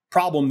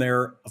 Problem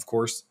there, of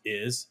course,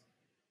 is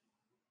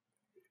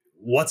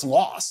what's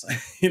loss?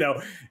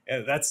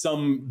 That's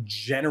some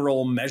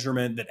general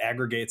measurement that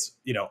aggregates,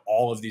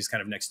 all of these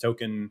kind of next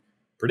token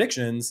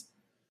predictions.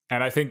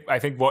 And I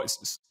think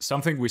what's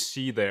something we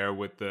see there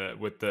with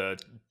the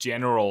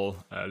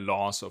general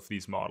loss of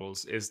these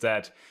models is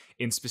that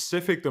in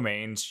specific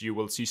domains you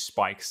will see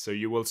spikes. So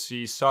you will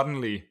see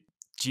suddenly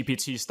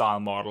GPT style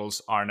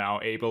models are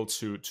now able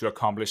to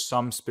accomplish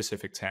some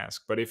specific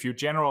task. But if you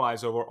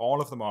generalize over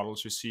all of the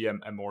models, you see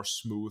a more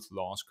smooth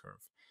loss curve.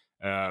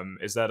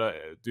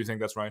 Do you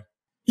think that's right?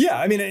 Yeah,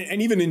 I mean,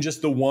 and even in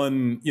just the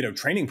one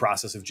training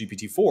process of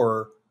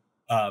GPT-4.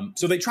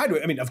 So they try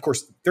to, of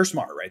course, they're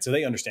smart, right? So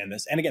they understand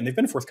this. And again, they've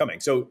been forthcoming.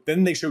 So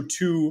then they show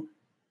two,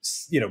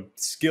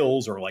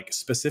 skills or like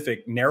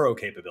specific narrow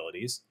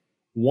capabilities,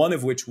 one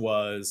of which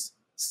was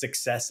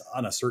success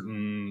on a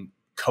certain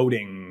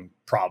coding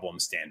problem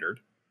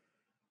standard.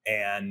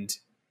 And,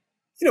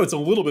 it's a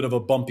little bit of a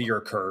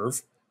bumpier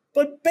curve,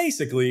 but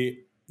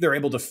basically they're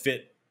able to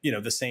fit,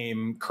 the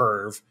same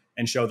curve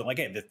and show that like,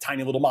 hey, the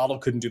tiny little model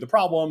couldn't do the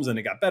problems and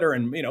it got better.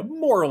 And,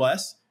 more or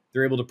less,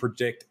 they're able to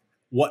predict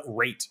what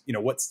rate,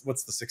 what's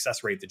the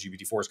success rate that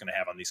GPT-4 is going to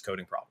have on these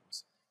coding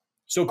problems.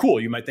 So cool.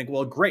 You might think,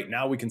 well, great.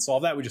 Now we can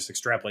solve that. We just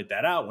extrapolate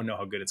that out. We know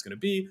how good it's going to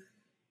be.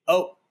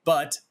 Oh,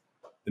 but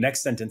the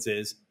next sentence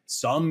is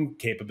some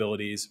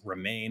capabilities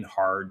remain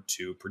hard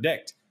to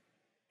predict.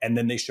 And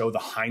then they show the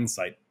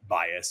hindsight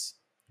bias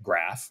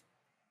graph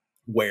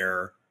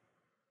where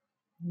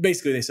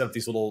basically they set up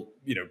these little,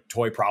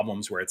 toy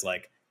problems where it's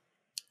like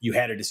you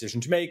had a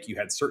decision to make. You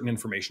had certain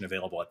information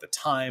available at the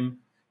time.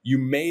 You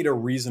made a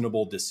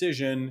reasonable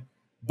decision,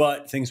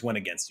 but things went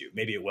against you.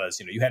 Maybe it was,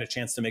 you had a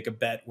chance to make a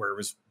bet where it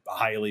was a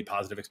highly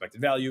positive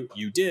expected value.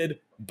 You did,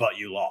 but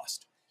you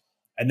lost.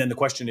 And then the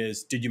question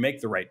is, did you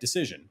make the right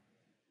decision?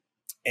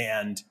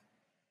 And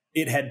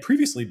it had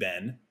previously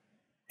been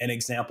an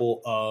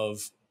example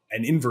of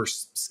an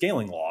inverse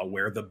scaling law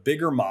where the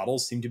bigger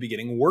models seemed to be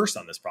getting worse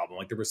on this problem.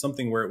 Like there was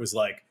something where it was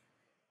like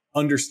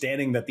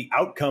understanding that the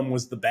outcome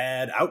was the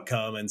bad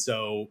outcome. And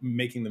so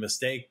making the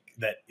mistake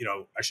that,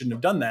 I shouldn't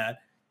have done that.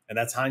 And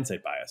that's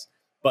hindsight bias.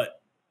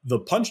 But the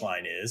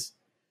punchline is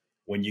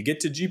when you get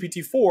to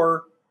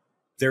GPT-4,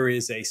 there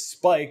is a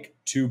spike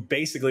to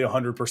basically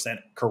 100%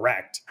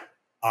 correct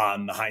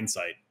on the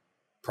hindsight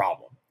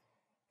problem.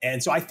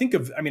 And so I think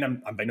of, I mean,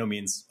 I'm by no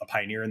means a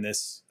pioneer in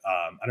this.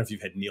 I don't know if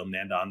you've had Neil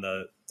Nanda on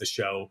the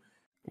show.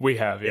 We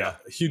have, yeah.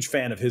 A huge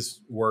fan of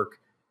his work,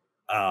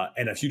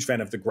 and a huge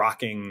fan of the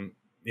grokking,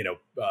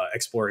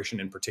 exploration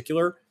in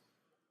particular.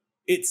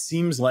 It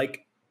seems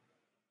like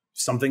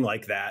something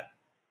like that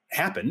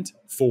happened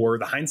for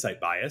the hindsight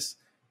bias,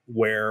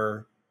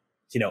 where,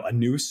 a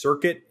new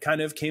circuit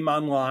kind of came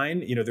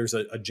online. There's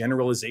a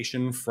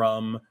generalization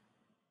from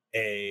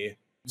a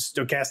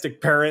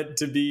stochastic parent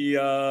to be,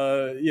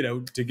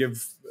 to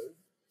give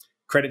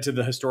credit to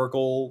the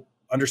historical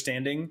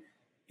understanding,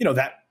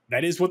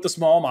 that is what the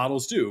small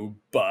models do.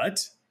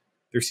 But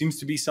there seems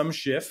to be some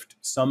shift,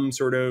 some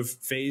sort of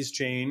phase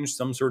change,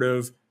 some sort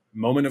of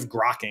moment of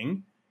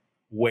grokking,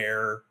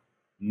 where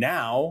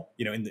now,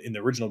 in the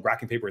original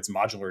grokking paper, it's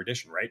modular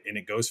addition, right? And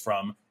it goes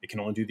from, it can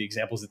only do the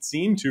examples it's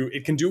seen, to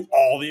it can do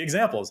all the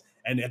examples.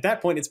 And at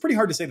that point, it's pretty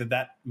hard to say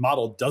that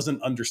model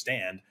doesn't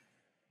understand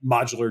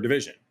modular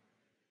division.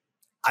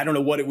 I don't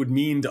know what it would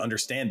mean to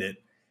understand it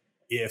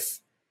if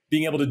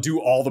being able to do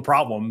all the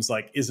problems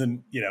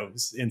isn't,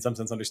 in some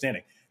sense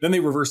understanding. Then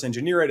they reverse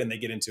engineer it and they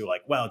get into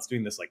it's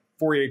doing this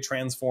Fourier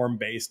transform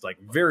based,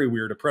 very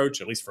weird approach,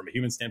 at least from a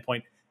human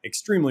standpoint,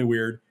 extremely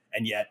weird.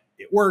 And yet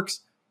it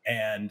works.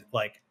 And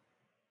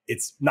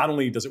it's not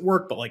only does it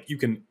work, but you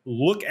can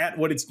look at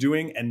what it's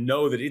doing and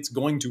know that it's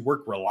going to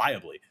work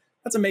reliably.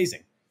 That's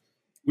amazing.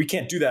 We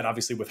can't do that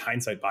obviously with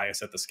hindsight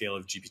bias at the scale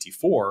of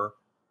GPT-4,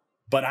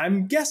 but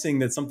I'm guessing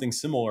that something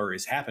similar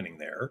is happening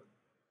there.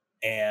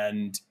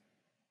 And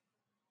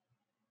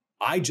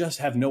I just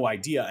have no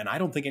idea. And I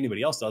don't think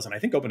anybody else does. And I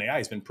think OpenAI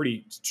has been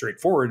pretty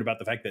straightforward about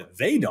the fact that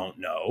they don't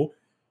know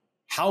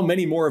how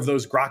many more of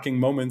those grokking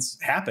moments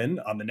happen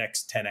on the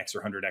next 10x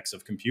or 100x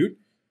of compute.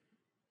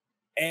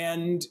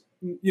 And,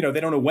 they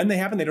don't know when they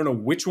happen. They don't know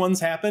which ones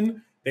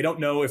happen. They don't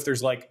know if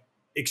there's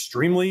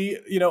extremely,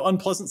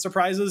 unpleasant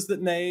surprises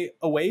that may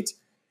await.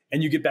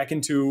 And you get back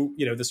into,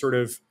 the sort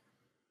of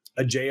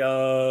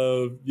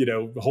Ajaya,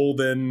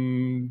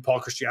 Holden, Paul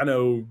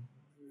Cristiano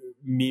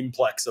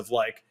memeplex of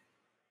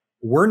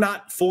we're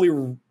not fully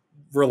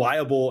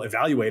reliable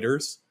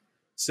evaluators.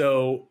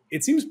 So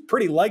it seems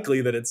pretty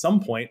likely that at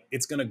some point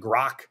it's going to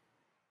grok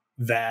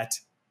that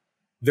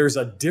there's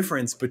a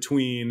difference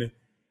between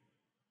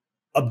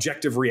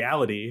objective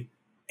reality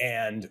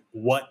and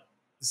what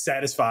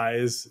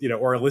satisfies,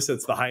 or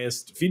elicits the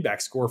highest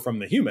feedback score from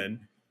the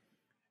human.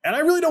 And I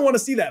really don't want to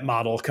see that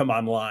model come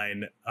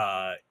online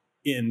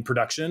in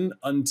production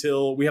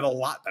until we have a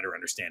lot better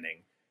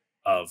understanding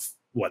of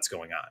what's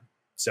going on.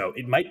 So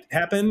it might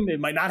happen, it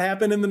might not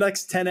happen in the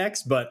next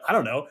 10x, but I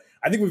don't know.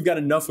 I think we've got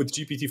enough with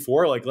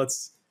GPT-4.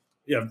 Let's,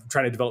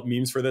 trying to develop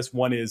memes for this.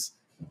 One is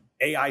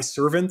AI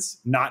servants,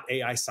 not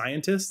AI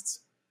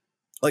scientists.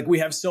 We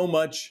have so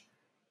much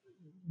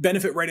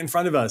benefit right in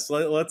front of us.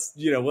 Let's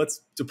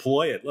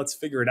deploy it. Let's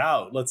figure it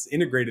out. Let's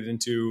integrate it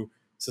into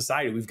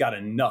society. We've got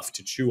enough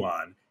to chew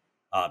on,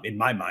 in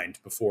my mind,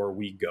 before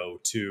we go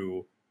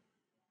to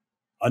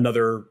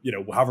another,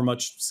 however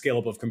much scale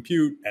up of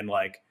compute and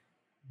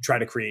try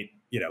to create,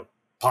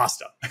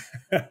 pasta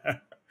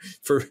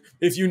for,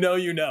 if you know.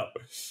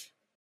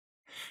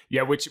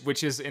 Yeah,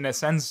 which is in a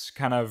sense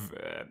kind of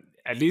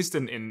at least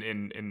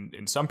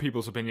in some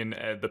people's opinion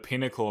the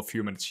pinnacle of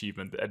human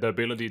achievement, the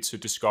ability to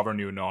discover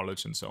new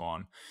knowledge and so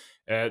on.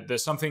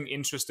 There's something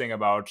interesting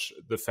about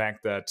the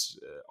fact that,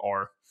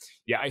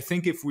 I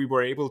think if we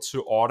were able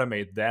to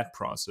automate that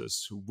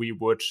process, we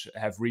would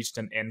have reached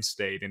an end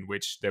state in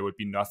which there would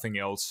be nothing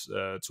else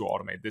to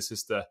automate. This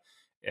is the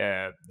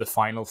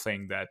final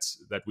thing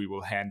that we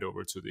will hand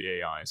over to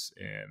the AIs.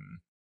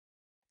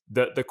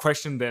 The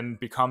question then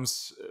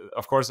becomes,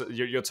 of course,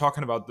 you're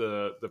talking about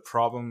the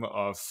problem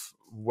of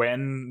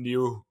when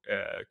new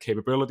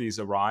capabilities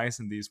arise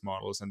in these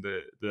models and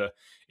the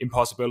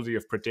impossibility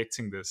of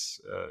predicting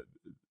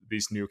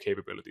these new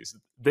capabilities.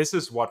 This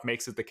is what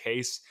makes it the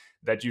case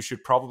that you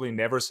should probably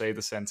never say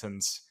the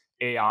sentence,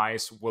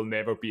 AIs will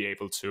never be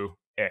able to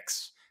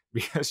X,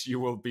 because you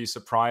will be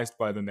surprised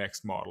by the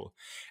next model.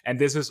 And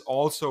this is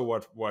also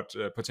what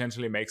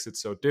potentially makes it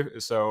so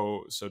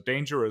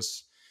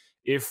dangerous.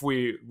 If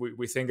we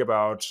think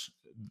about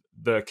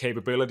the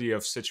capability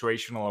of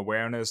situational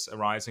awareness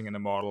arising in a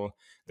model,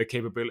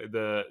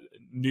 the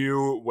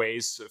new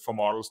ways for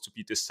models to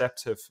be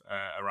deceptive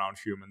around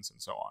humans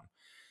and so on.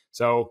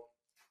 So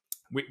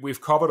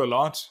we've covered a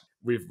lot.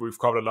 We've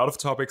covered a lot of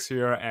topics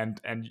here, and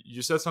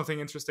you said something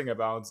interesting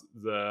about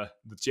the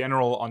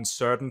general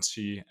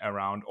uncertainty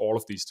around all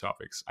of these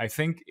topics. I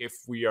think if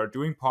we are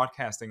doing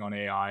podcasting on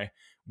AI,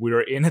 we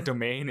are in a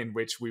domain in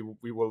which we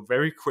will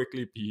very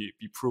quickly be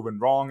proven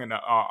wrong, and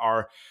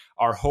our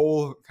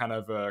whole kind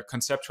of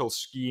conceptual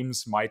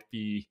schemes might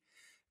be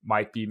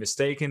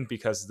mistaken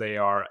because they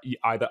are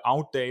either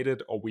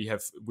outdated or we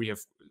have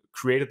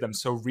created them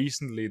so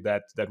recently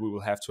that we will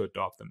have to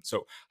adopt them.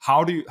 So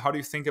how do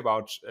you think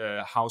about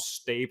how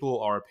stable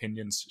our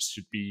opinions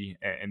should be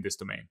in this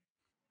domain?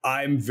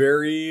 I'm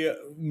very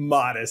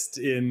modest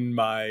in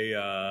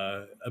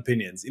my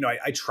opinions.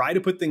 I try to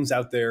put things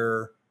out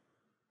there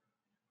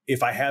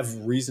if I have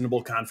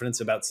reasonable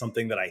confidence about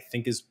something that I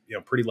think is,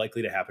 pretty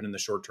likely to happen in the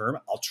short term,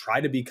 I'll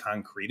try to be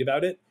concrete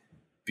about it,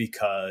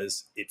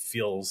 because it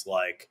feels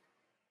like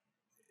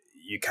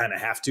you kind of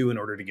have to in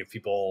order to give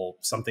people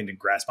something to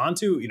grasp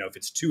onto. If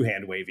it's too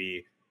hand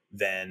wavy,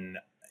 then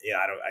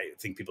I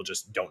think people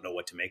just don't know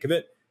what to make of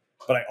it.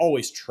 But I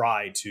always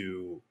try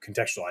to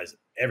contextualize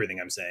everything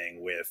I'm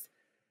saying with,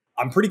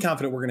 I'm pretty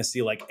confident we're going to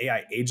see like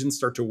AI agents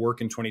start to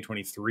work in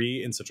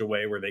 2023 in such a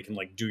way where they can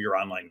like do your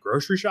online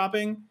grocery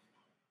shopping.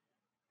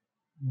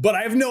 But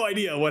I have no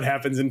idea what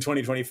happens in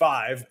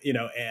 2025,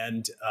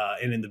 and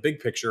in the big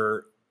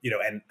picture,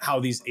 and how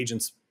these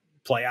agents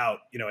play out,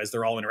 as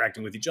they're all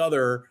interacting with each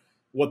other,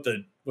 what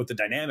the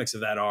dynamics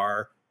of that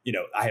are,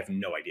 I have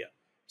no idea.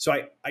 So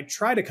I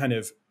try to kind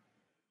of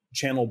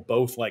channel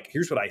both, like,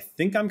 here's what I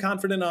think I'm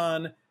confident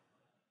on,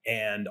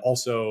 and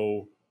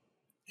also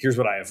here's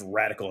what I have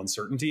radical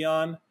uncertainty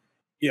on.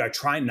 I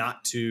try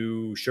not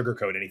to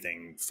sugarcoat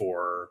anything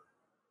for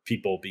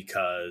people,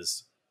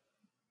 because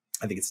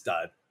I think it's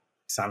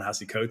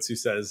Ta-Nehisi Coates who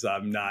says,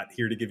 I'm not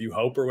here to give you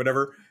hope or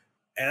whatever.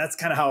 And that's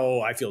kind of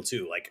how I feel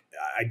too. Like,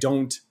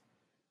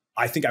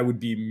 I think I would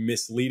be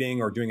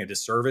misleading or doing a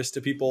disservice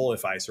to people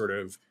if I sort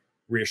of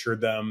reassured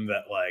them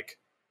that like,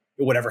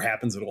 whatever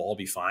happens, it'll all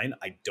be fine.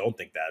 I don't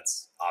think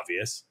that's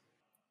obvious.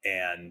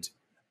 And,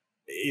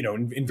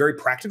 in very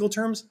practical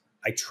terms,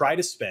 I try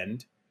to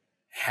spend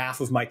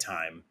half of my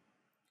time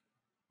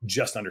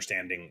just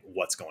understanding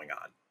what's going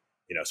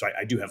on. So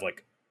I do have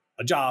like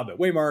a job at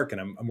Waymark,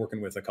 and I'm working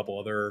with a couple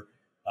other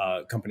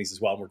companies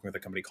as well. I'm working with a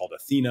company called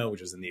Athena,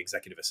 which is in the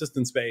executive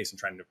assistant space, and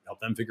trying to help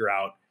them figure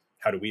out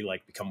how do we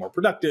like become more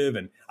productive.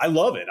 And I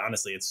love it.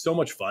 Honestly, it's so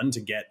much fun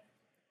to get.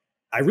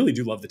 I really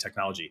do love the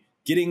technology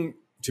getting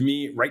to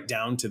me right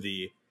down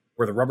to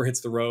where the rubber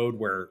hits the road,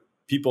 where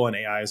people and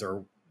AIs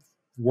are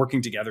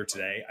working together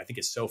today. I think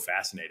is so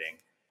fascinating.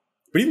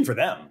 But even for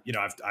them,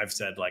 I've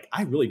said like,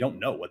 I really don't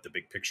know what the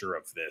big picture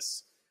of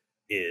this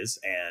is.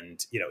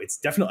 And, it's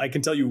definitely, I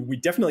can tell you, we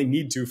definitely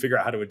need to figure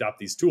out how to adopt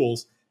these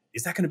tools.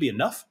 Is that going to be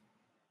enough?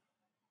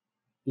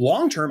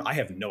 Long term, I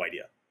have no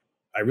idea.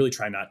 I really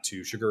try not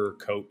to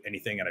sugarcoat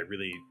anything, and I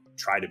really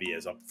try to be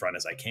as upfront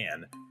as I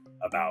can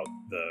about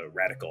the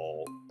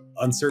radical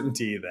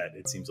uncertainty that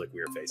it seems like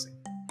we are facing.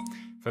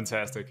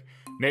 Fantastic.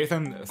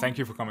 Nathan, thank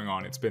you for coming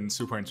on. It's been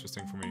super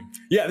interesting for me.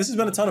 Yeah, this has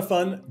been a ton of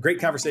fun. Great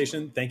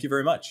conversation. Thank you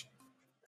very much.